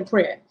need to put in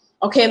prayer?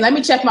 Okay, let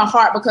me check my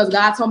heart, because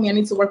God told me I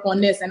need to work on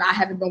this and I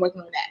haven't been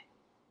working on that.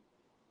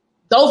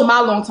 Those are my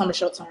long-term and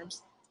short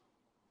terms.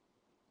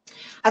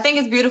 I think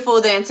it's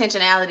beautiful, the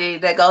intentionality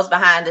that goes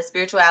behind the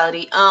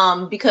spirituality,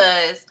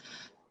 because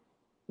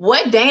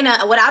what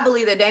I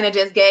believe that Dana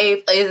just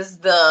gave is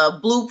the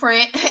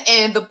blueprint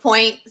and the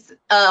points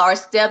or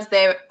steps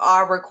that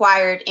are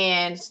required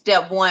in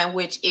step 1,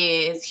 which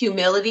is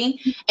humility.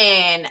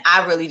 And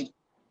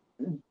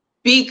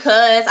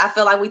because I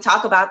feel like we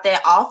talk about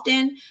that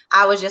often,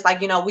 I was just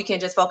like, we can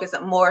just focus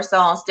more so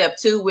on step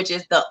 2, which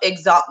is the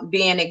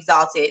being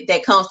exalted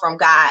that comes from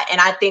God. And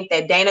I think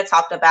that Dana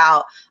talked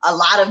about a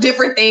lot of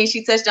different things.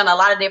 She touched on a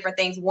lot of different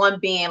things. One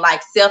being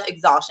like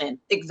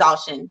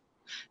exaltation.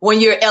 When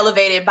you're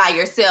elevated by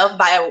yourself,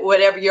 by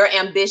whatever your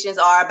ambitions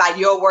are, by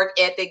your work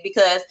ethic,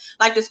 because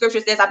like the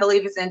scripture says, I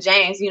believe it's in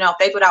James,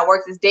 faith without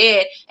works is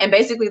dead. And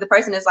basically the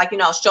person is like,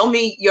 show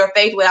me your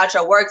faith without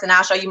your works and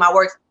I'll show you my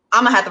works.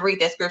 I'm gonna have to read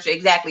that scripture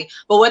exactly.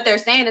 But what they're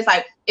saying is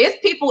like, it's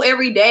people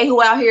every day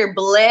who out here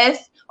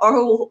blessed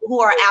or who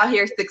are out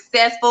here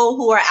successful,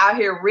 who are out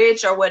here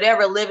rich or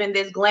whatever, living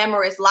this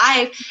glamorous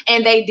life,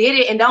 and they did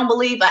it and don't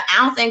believe an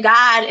ounce in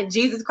God and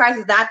Jesus Christ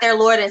is not their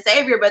Lord and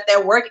Savior, but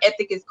their work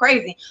ethic is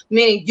crazy.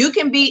 Meaning you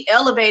can be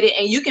elevated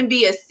and you can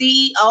be a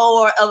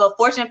CEO of a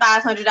Fortune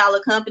 500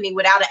 company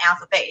without an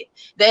ounce of faith.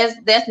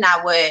 That's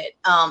not what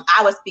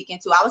I was speaking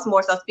to. I was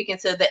more so speaking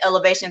to the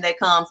elevation that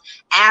comes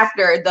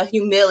after the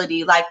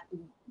humility, like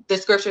the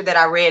scripture that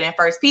I read in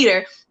 1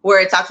 Peter, where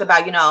it talks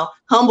about,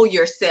 humble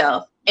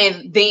yourself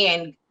and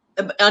then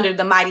under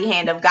the mighty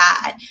hand of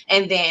God.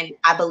 And then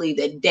I believe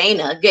that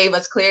Dana gave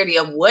us clarity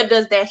of what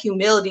does that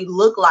humility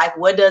look like?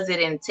 What does it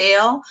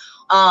entail?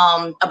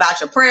 About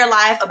your prayer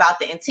life, about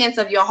the intents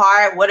of your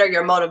heart, what are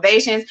your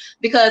motivations?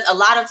 Because a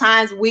lot of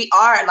times we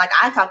are, like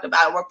I talked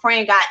about, we're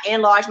praying, God,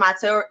 enlarge my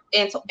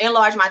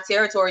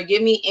territory,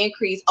 give me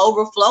increase,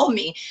 overflow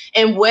me.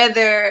 And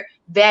whether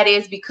that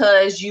is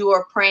because you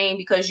are praying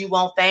because you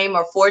want fame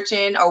or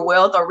fortune or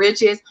wealth or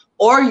riches,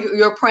 or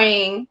you're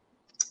praying,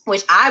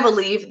 which I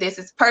believe, this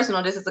is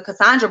personal, this is a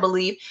Cassondra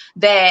belief,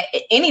 that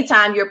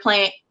anytime you're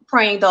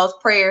praying those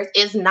prayers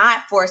is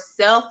not for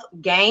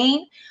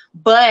self-gain,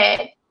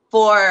 but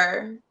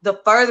for the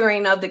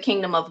furthering of the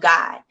kingdom of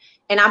God.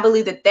 And I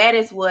believe that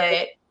is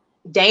what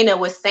Dana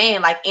was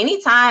saying. Like,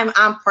 anytime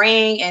I'm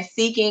praying and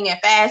seeking and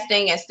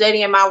fasting and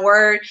studying my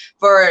word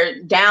for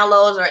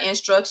downloads or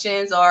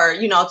instructions or,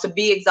 to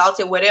be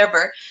exalted,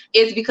 whatever,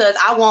 it's because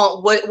I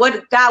want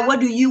what God,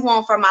 what do you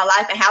want for my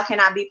life? And how can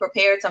I be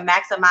prepared to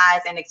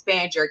maximize and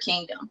expand your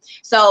kingdom?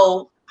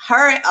 So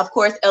her, of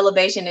course,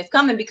 elevation is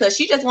coming because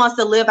she just wants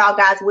to live out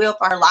God's will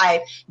for her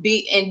life,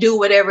 and do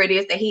whatever it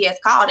is that he has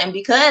called. And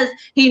because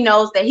he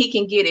knows that he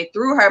can get it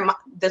through her,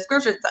 the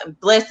scripture says,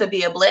 blessed to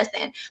be a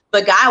blessing,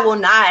 but God will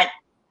not,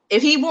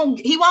 he won't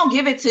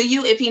give it to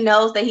you if he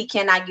knows that he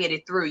cannot get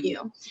it through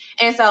you.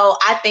 And so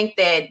I think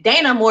that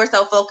Dana more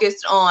so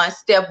focused on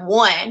step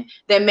one,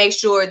 that make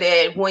sure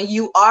that when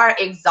you are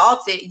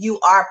exalted, you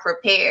are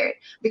prepared,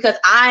 because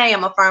I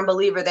am a firm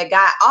believer that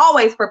God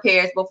always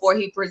prepares before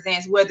he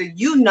presents, whether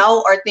you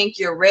know or think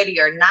you're ready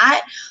or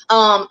not.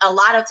 A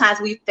lot of times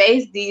we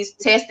face these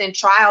tests and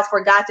trials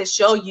for God to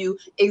show you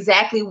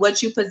exactly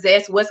what you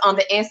possess, what's on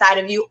the inside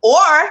of you,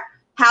 or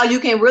how you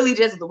can really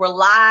just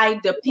rely,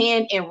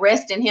 depend, and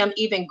rest in him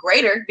even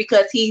greater,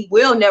 because he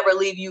will never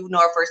leave you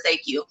nor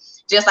forsake you.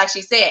 Just like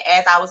she said,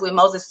 as I was with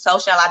Moses, so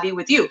shall I be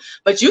with you.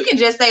 But you can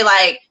just say,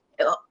 like,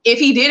 if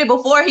he did it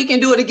before, he can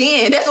do it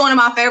again. That's one of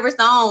my favorite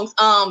songs.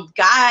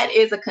 God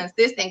is a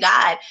consistent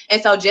God.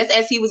 And so just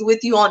as he was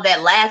with you on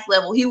that last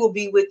level, he will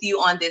be with you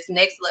on this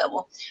next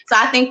level. So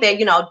I think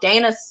that,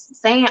 Dana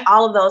saying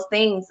all of those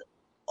things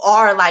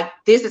are like,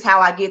 this is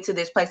how I get to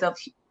this place of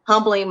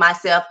humbling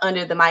myself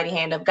under the mighty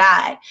hand of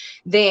God.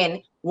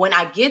 Then when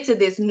I get to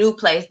this new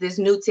place, this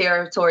new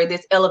territory,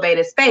 this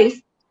elevated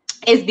space,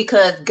 is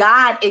because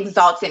God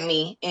exalted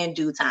me in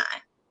due time.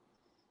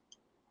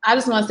 I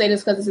just want to say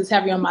this because this is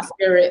heavy on my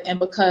spirit, and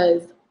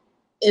because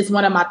it's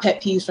one of my pet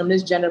peeves from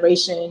this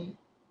generation,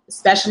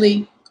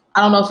 especially.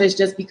 I don't know if it's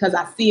just because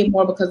I see it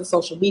more because of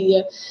social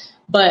media,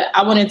 but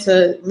I wanted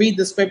to read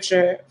the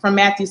scripture from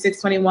Matthew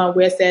 6:21,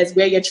 where it says,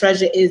 where your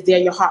treasure is, there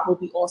your heart will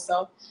be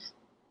also.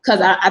 Because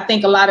I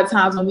think a lot of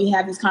times when we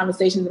have these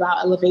conversations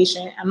about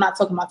elevation, I'm not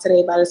talking about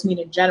today, but I just mean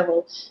in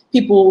general,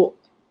 people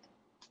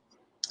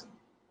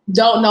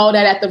don't know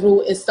that at the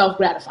root is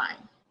self-gratifying,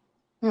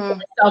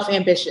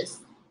 self-ambitious.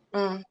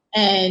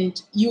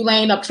 And you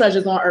laying up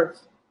treasures on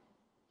earth,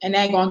 and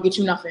that ain't going to get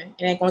you nothing.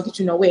 It ain't going to get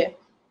you nowhere.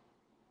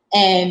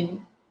 And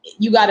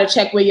you got to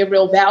check where your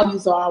real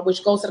values are,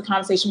 which goes to the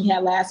conversation we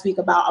had last week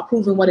about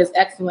approving what is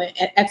excellent,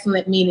 and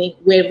excellent meaning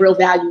where real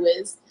value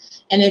is.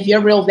 And if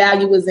your real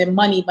value is in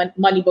money, but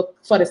money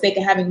for the sake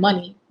of having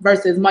money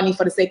versus money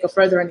for the sake of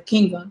furthering the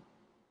kingdom,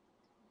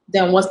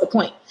 then what's the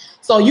point?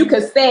 So you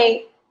could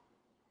say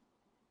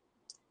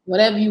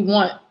whatever you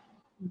want,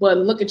 but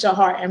look at your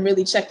heart and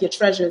really check your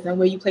treasures and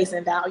where you place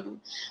in value.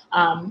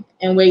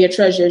 And where your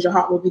treasure is, your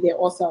heart will be there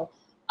also.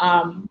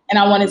 And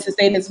I wanted to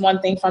say this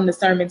one thing from the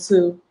sermon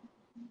too,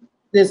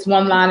 this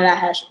one line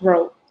that I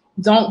wrote: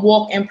 don't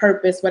walk in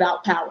purpose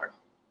without power.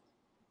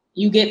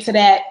 You get to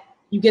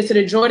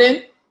the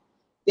Jordan.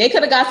 They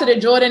could have got to the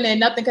Jordan and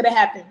nothing could have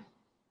happened.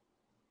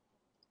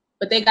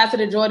 But they got to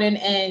the Jordan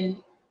and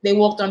they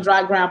walked on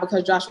dry ground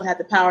because Joshua had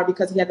the power,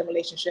 because he had the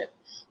relationship.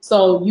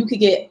 So you could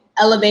get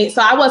elevated.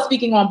 So I was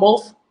speaking on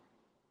both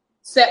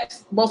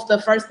steps, both the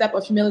first step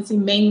of humility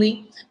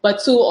mainly, but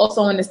two,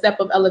 also in the step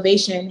of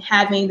elevation,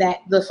 having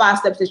the 5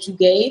 steps that you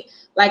gave.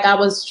 Like I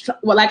was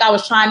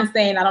trying to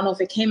say, and I don't know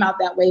if it came out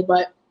that way,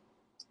 but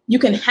you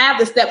can have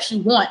the steps you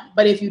want,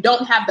 but if you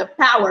don't have the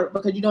power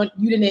because you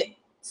didn't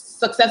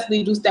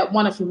successfully do step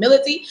 1 of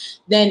humility,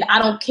 then I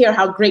don't care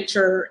how great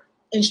your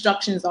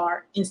instructions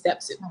are in step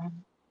 2.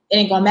 It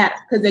ain't gonna matter,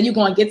 because then you're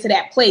gonna get to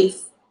that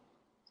place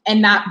and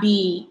not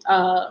be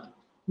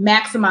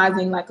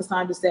maximizing, like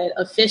Cassondra said,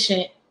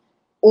 efficient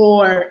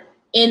or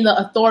in the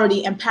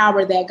authority and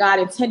power that God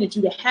intended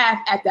you to have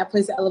at that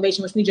place of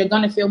elevation, which means you're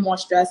gonna feel more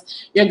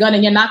stressed. You're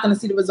not gonna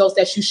see the results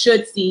that you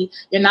should see.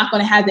 You're not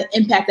gonna have the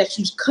impact that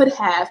you could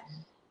have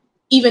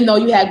even though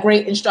you had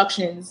great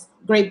instructions,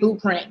 great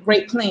blueprint,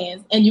 great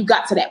plans, and you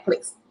got to that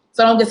place.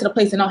 So don't get to the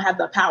place and don't have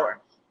the power.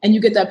 And you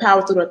get that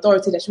power through the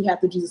authority that you have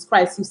through Jesus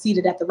Christ, who's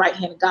seated at the right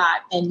hand of God.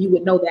 And you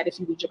would know that if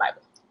you read your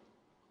Bible.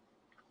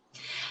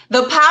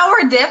 The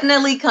power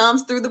definitely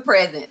comes through the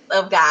presence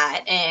of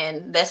God.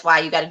 And that's why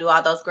you got to do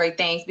all those great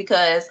things,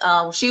 because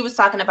she was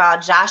talking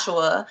about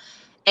Joshua.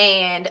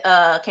 And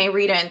can you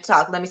read it and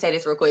talk? Let me say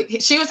this real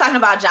quick. She was talking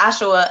about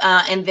Joshua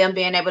and them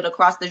being able to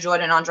cross the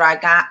Jordan on dry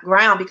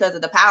ground because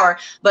of the power.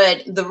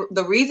 But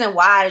the reason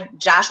why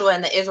Joshua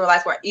and the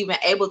Israelites were even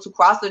able to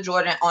cross the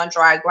Jordan on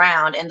dry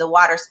ground and the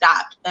water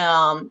stopped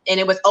and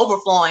it was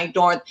overflowing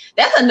during,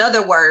 that's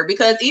another word,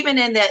 because even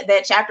in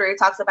that chapter, it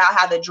talks about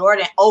how the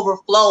Jordan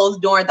overflows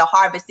during the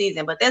harvest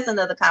season. But that's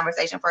another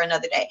conversation for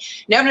another day.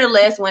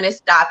 Nevertheless, when it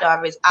stopped,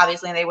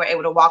 obviously, and they were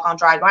able to walk on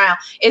dry ground,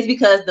 it's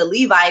because the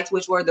Levites,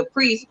 which were the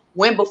priests,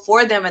 went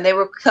before them, and they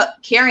were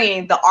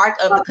carrying the Ark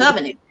of the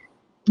Covenant,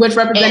 which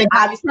represented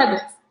God's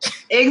presence.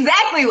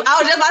 Exactly. I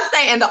was just about to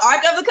say, and the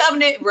Ark of the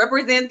Covenant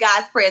represents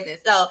God's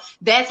presence. So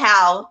that's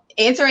how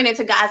entering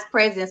into God's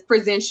presence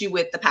presents you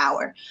with the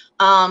power.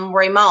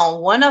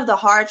 Ramon, one of the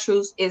hard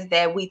truths is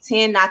that we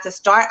tend not to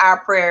start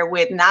our prayer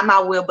with "not my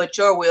will, but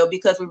your will,"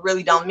 because we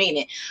really don't mean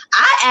it.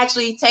 I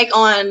actually take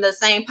on the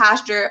same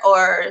posture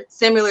or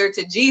similar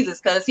to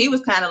Jesus, because he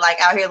was kind of like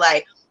out here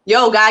like,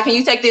 yo, God, can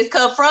you take this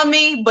cup from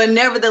me? But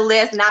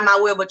nevertheless, not my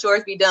will, but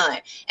yours be done.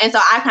 And so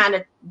I kind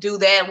of do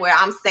that where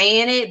I'm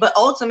saying it, but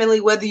ultimately,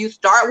 whether you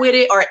start with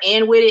it or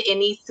end with it, it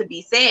needs to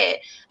be said.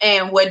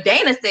 And what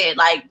Dana said,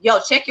 like,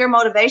 yo, check your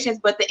motivations,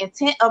 but the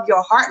intent of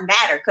your heart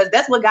matter, because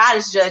that's what God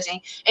is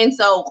judging. And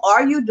so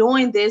are you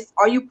doing this?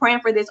 Are you praying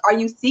for this? Are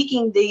you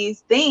seeking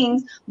these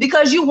things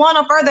because you want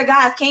to further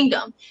God's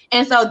kingdom?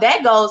 And so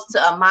that goes to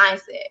a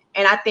mindset.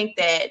 And I think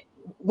that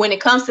when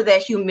it comes to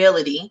that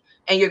humility,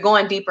 and you're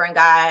going deeper in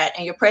God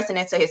and you're pressing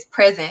into his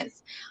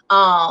presence,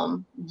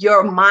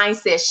 your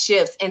mindset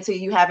shifts into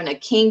you having a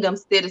kingdom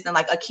citizen,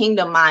 like a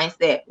kingdom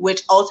mindset,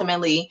 which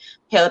ultimately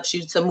helps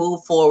you to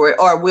move forward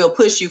or will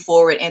push you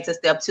forward into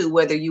step 2,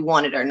 whether you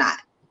want it or not.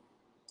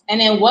 And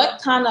then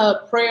what kind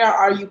of prayer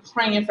are you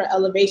praying for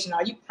elevation?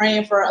 Are you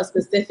praying for a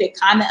specific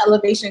kind of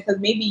elevation? Because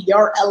maybe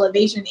your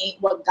elevation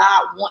ain't what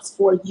God wants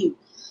for you.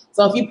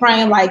 So if you're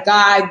praying like,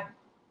 God,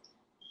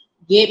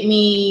 get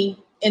me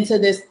into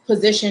this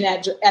position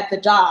at the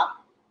job,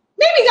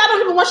 maybe God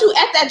don't even want you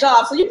at that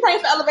job. So you're praying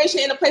for elevation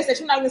in a place that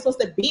you're not even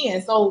supposed to be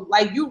in. So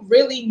like, you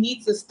really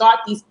need to start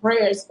these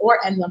prayers or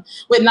end them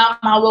with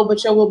 "not my will,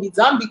 but your will be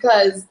done,"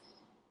 because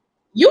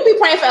you'll be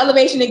praying for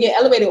elevation to get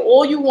elevated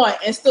all you want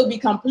and still be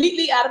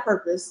completely out of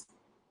purpose.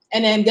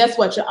 And then guess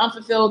what? You're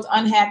unfulfilled,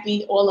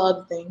 unhappy, all the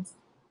other things.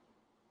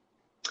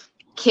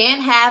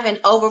 Can't have an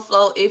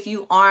overflow if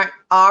you aren't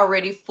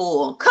already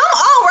full. Come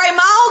on, Raymond,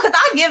 because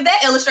I give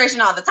that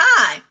illustration all the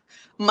time.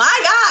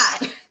 My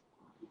God.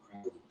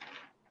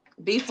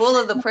 Be full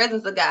of the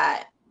presence of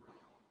God.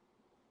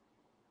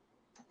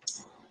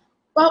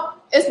 Well,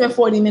 it's been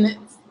 40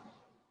 minutes.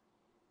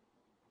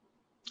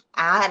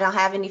 I don't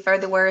have any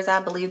further words.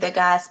 I believe that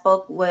God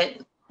spoke what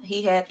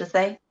he had to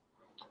say.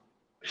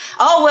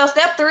 Oh, well,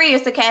 step 3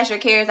 is to cast your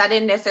cares. I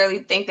didn't necessarily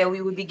think that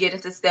we would be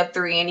getting to step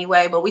 3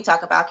 anyway, but we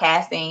talk about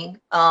casting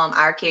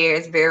our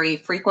cares very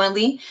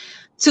frequently.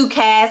 To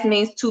cast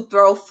means to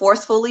throw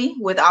forcefully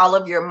with all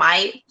of your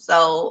might.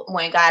 So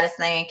when God is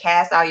saying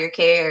cast all your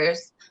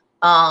cares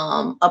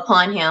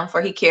upon him,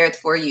 for he cared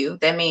for you,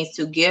 that means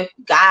to give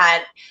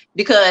God,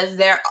 because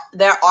there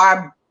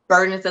are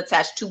burdens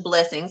attached to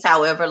blessings.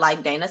 However,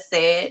 like Dana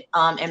said,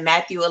 in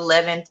Matthew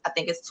 11, I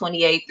think it's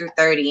 28 through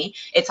 30,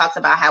 it talks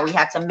about how we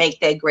have to make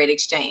that great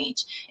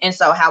exchange. And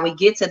so how we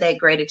get to that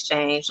great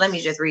exchange, let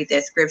me just read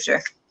that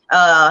scripture.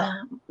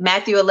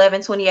 Matthew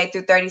 11, 28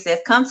 through 30 says,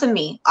 "Come to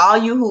me, all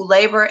you who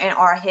labor and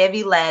are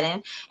heavy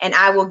laden, and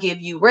I will give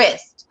you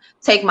rest.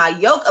 Take my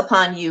yoke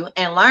upon you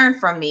and learn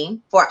from me,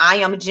 for I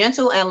am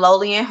gentle and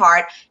lowly in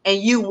heart, and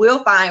you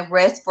will find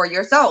rest for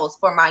your souls.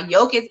 For my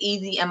yoke is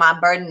easy and my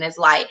burden is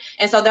light."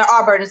 And so there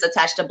are burdens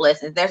attached to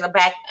blessings. There's a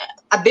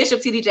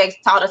Bishop T.D. Jakes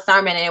taught a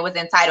sermon, and it was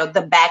entitled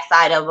 "The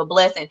Backside of a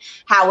Blessing."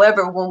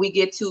 However, when we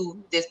get to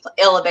this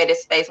elevated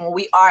space, when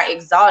we are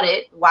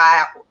exalted,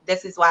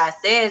 this is why it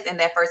says in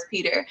that 1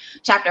 Peter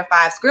chapter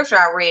 5 scripture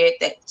I read,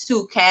 that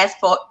to cast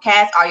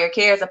all your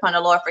cares upon the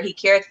Lord, for he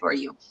cares for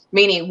you.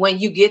 Meaning when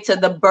you get to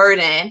the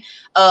burden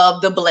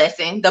of the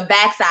blessing, the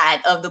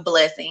backside of the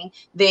blessing,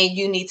 then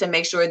you need to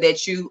make sure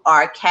that you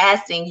are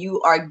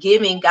you are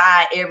giving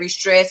God every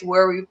stress,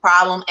 worry,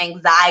 problem,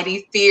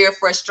 anxiety, fear,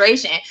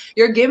 frustration.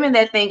 You're giving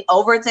that thing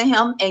over to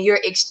him, and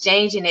you're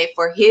exchanging it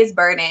for his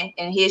burden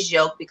and his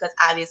yoke, because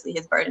obviously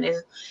his burden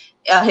is,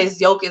 his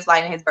yoke is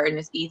light and his burden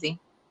is easy.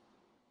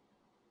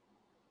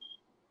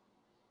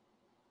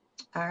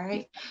 All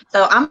right.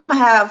 So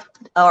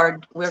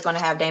we're going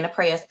to have Dana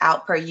pray us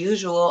out per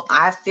usual.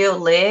 I feel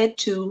led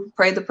to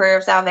pray the prayer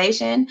of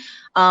salvation.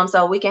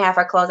 So we can have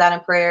her close out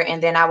in prayer,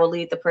 and then I will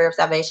lead the prayer of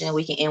salvation, and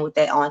we can end with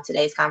that on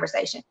today's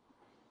conversation.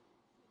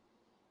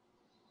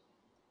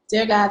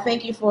 Dear God,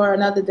 thank you for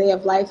another day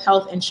of life,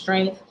 health, and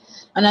strength.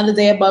 Another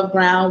day above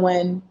ground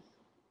when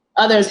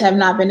Others have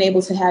not been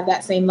able to have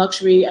that same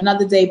luxury.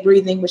 Another day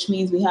breathing, which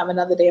means we have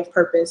another day of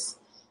purpose.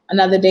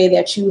 Another day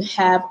that you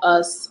have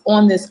us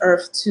on this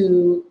earth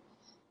to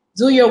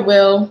do your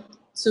will,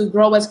 to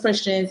grow as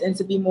Christians, and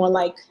to be more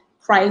like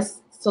Christ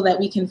so that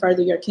we can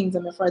further your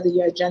kingdom and further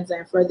your agenda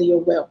and further your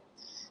will.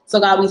 So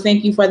God, we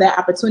thank you for that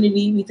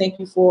opportunity. We thank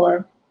you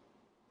for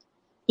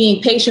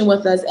being patient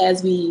with us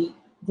as we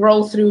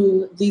grow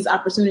through these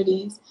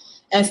opportunities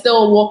and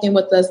still walking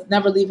with us,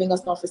 never leaving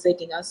us nor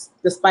forsaking us,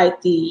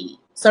 despite the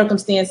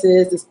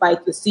circumstances,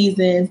 despite the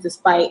seasons,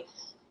 despite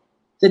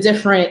the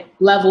different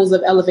levels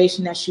of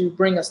elevation that you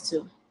bring us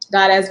to.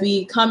 God, as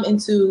we come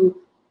into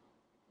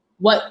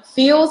what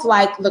feels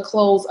like the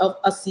close of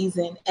a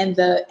season and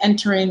the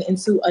entering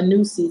into a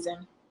new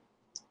season,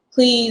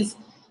 please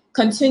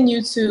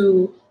continue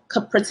to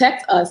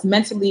protect us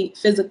mentally,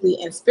 physically,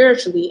 and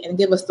spiritually, and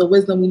give us the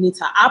wisdom we need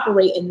to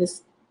operate in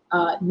this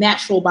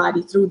natural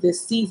body through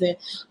this season,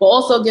 but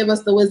also give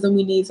us the wisdom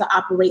we need to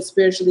operate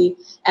spiritually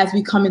as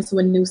we come into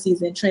a new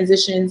season.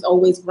 Transitions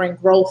always bring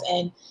growth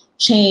and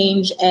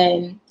change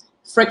and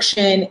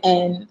friction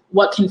and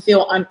what can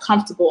feel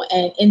uncomfortable.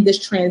 And in this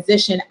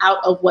transition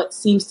out of what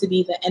seems to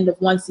be the end of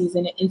one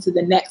season and into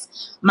the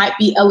next might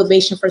be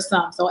elevation for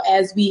some. So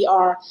as we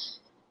are,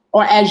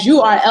 or as you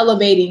are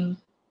elevating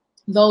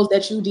those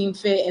that you deem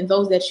fit and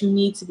those that you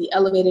need to be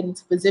elevated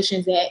into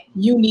positions that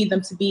you need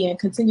them to be in,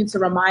 continue to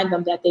remind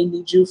them that they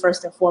need you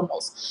first and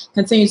foremost.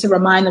 Continue to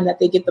remind them that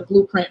they get the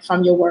blueprint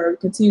from your word.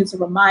 Continue to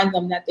remind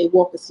them that they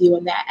walk with you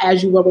and that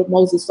as you were with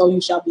Moses, so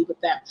you shall be with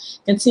them.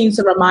 Continue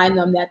to remind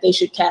them that they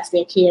should cast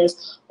their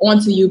cares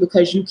onto you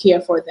because you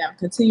care for them.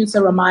 Continue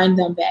to remind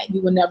them that you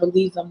will never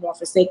leave them nor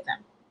forsake them.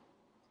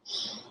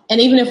 And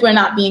even if we're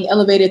not being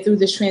elevated through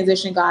this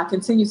transition, God,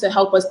 continue to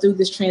help us through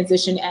this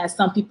transition as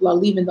some people are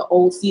leaving the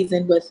old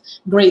season with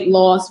great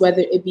loss,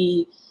 whether it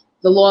be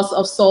the loss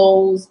of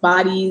souls,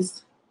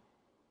 bodies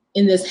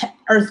in this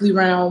earthly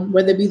realm,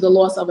 whether it be the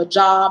loss of a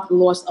job, the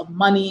loss of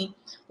money,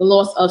 the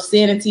loss of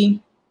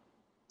sanity,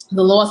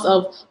 the loss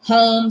of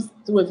homes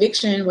through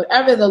eviction,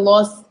 whatever the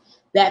loss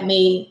that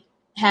may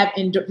have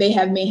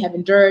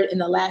endured in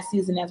the last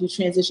season as we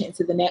transition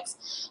into the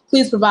next.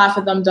 Please provide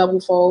for them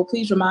doublefold.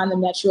 Please remind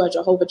them that you are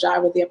Jehovah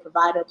Jireh, their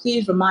provider.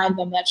 Please remind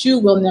them that you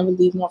will never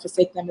leave nor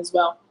forsake them as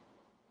well.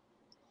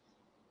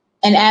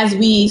 And as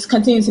we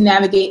continue to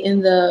navigate in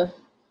the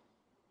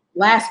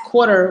last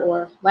quarter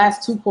or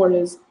last 2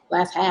 quarters,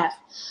 last half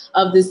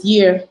of this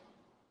year,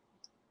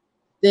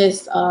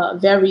 this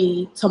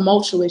very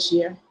tumultuous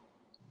year,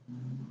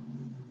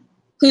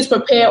 please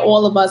prepare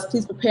all of us.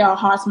 Please prepare our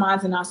hearts,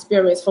 minds, and our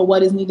spirits for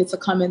what is needed to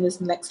come in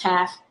this next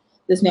half,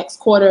 this next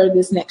quarter,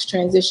 this next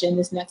transition,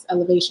 this next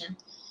elevation.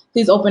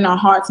 Please open our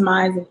hearts,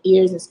 minds, and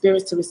ears and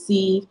spirits to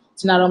receive,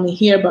 to not only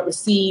hear but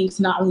receive,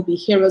 to not only be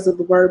hearers of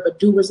the word but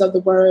doers of the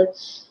word.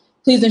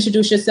 Please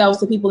introduce yourselves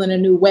to people in a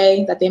new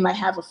way, that they might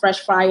have a fresh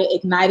fire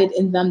ignited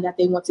in them, that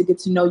they want to get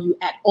to know you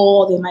at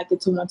all. They might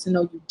get to want to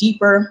know you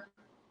deeper.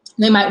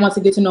 They might want to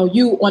get to know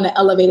you on an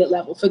elevated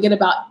level. Forget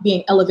about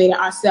being elevated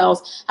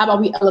ourselves. How about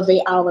we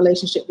elevate our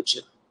relationship with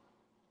you?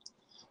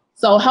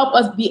 So help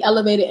us be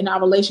elevated in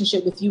our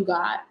relationship with you,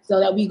 God, so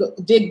that we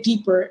dig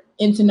deeper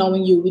into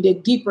knowing you. We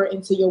dig deeper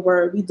into your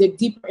word. We dig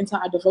deeper into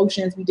our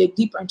devotions. We dig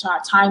deeper into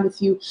our time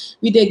with you.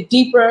 We dig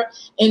deeper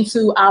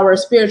into our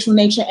spiritual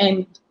nature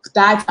and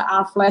die to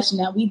our flesh, and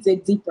that we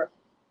dig deeper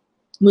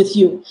with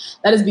you.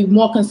 Let us be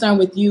more concerned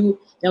with you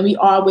than we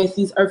are with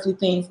these earthly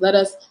things. Let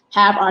us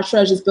have our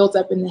treasures built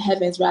up in the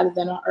heavens rather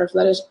than on earth.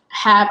 Let us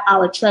have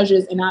our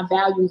treasures and our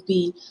values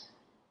be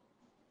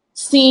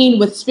seen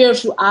with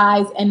spiritual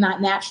eyes and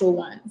not natural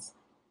ones.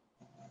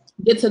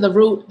 Get to the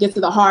root, get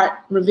to the heart,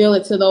 reveal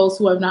it to those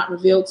who have not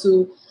revealed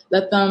to.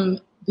 Let them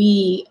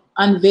be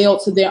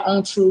unveiled to their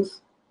own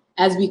truth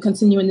as we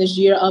continue in this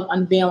year of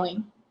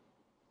unveiling.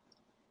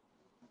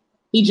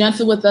 Be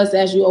gentle with us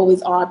as you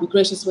always are. Be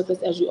gracious with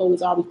us as you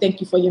always are. We thank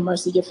you for your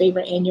mercy, your favor,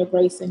 and your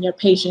grace, and your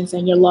patience,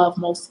 and your love,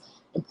 most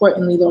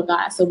importantly, Lord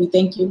God. So we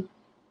thank you.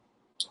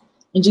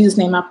 In Jesus'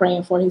 name I pray,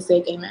 and for his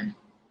sake, amen.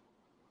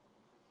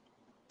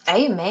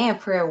 Amen,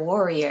 prayer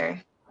warrior.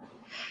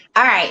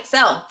 All right,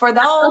 so for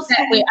those...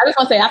 I just want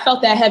to say, I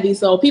felt that heavy.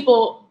 So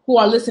people who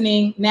are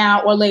listening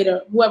now or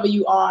later, whoever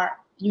you are,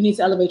 you need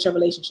to elevate your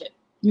relationship.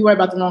 You worry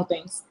about the wrong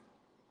things.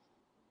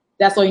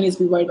 That's all you need to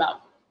be worried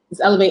about,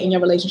 is elevating your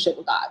relationship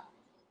with God.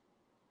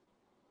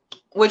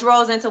 Which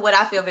rolls into what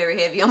I feel very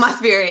heavy on my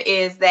spirit,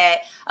 is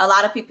that a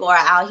lot of people are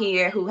out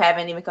here who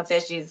haven't even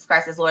confessed Jesus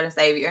Christ as Lord and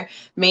Savior,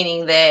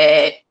 meaning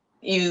that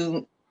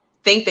you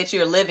think that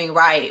you're living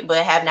right,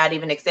 but have not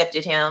even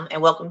accepted him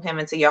and welcomed him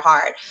into your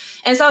heart.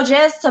 And so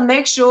just to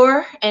make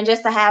sure, and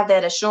just to have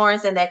that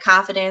assurance and that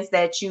confidence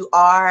that you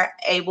are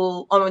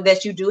able,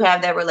 that you do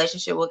have that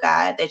relationship with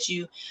God, that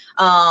you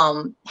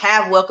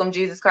have welcomed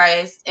Jesus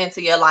Christ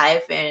into your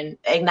life and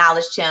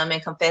acknowledged him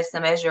and confessed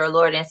him as your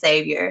Lord and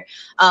Savior.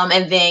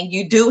 And then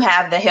you do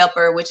have the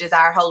helper, which is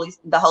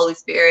the Holy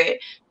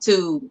Spirit,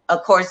 to,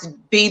 of course,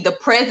 be the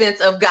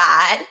presence of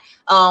God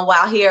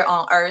while here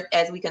on earth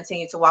as we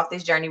continue to walk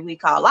this journey we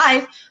call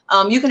life.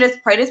 You can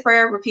just pray this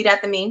prayer, repeat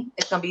after me.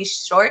 It's going to be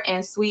short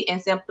and sweet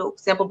and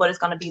simple, but it's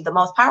going to be the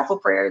most powerful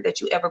prayer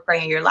that you ever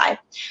pray in your life.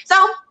 So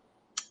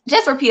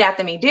just repeat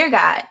after me. Dear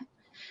God,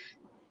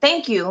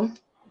 thank you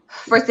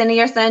for sending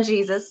your son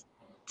Jesus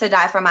to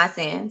die for my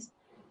sins.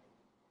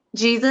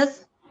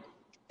 Jesus,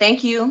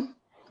 thank you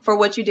for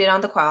what you did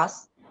on the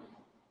cross,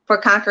 for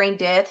conquering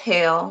death,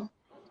 hell,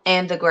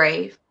 and the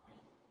grave.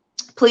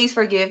 Please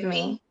forgive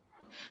me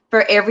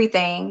for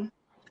everything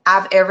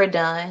I've ever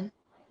done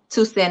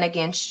to sin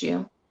against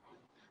you.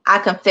 I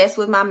confess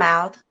with my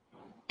mouth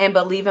and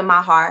believe in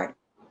my heart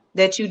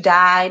that you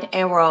died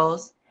and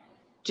rose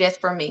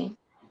just for me.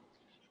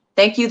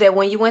 Thank you that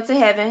when you went to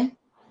heaven,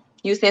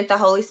 you sent the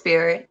Holy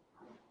Spirit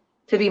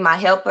to be my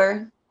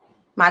helper,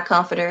 my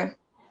comforter,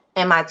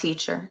 and my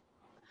teacher.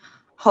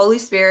 Holy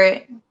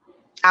Spirit,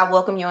 I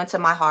welcome you into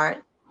my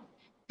heart.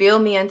 Fill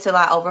me until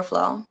I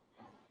overflow.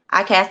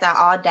 I cast out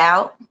all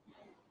doubt,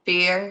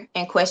 fear,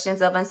 and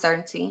questions of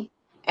uncertainty,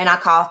 and I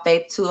call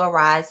faith to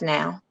arise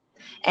now.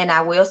 And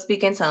I will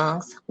speak in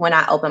tongues when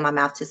I open my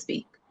mouth to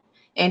speak.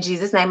 In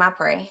Jesus' name I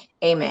pray.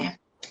 Amen.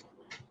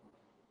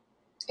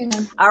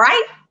 Amen. All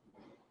right.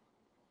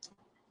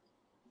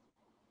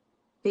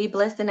 Be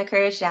blessed and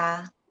encouraged,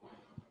 y'all.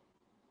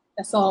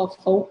 That's all,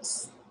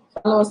 folks.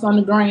 Follow us on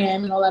the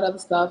gram and all that other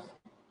stuff.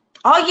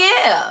 Oh,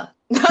 yeah.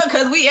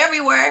 Because we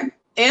everywhere.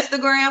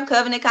 Instagram,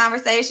 Covenant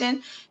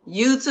Conversation,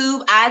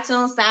 YouTube,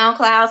 iTunes,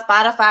 SoundCloud,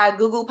 Spotify,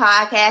 Google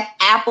Podcasts,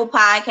 Apple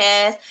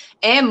Podcasts,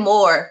 and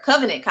more.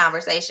 Covenant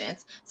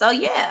Conversations. So,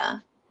 yeah.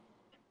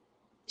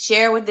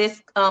 Share with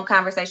this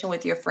conversation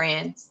with your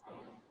friends.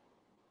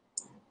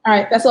 All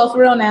right. That's all for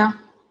real now.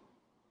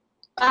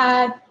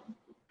 Bye.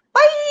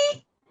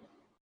 Bye.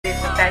 The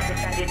fact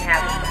that you didn't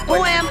have Who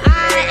am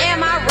I?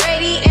 Am I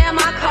ready? Am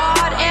I called?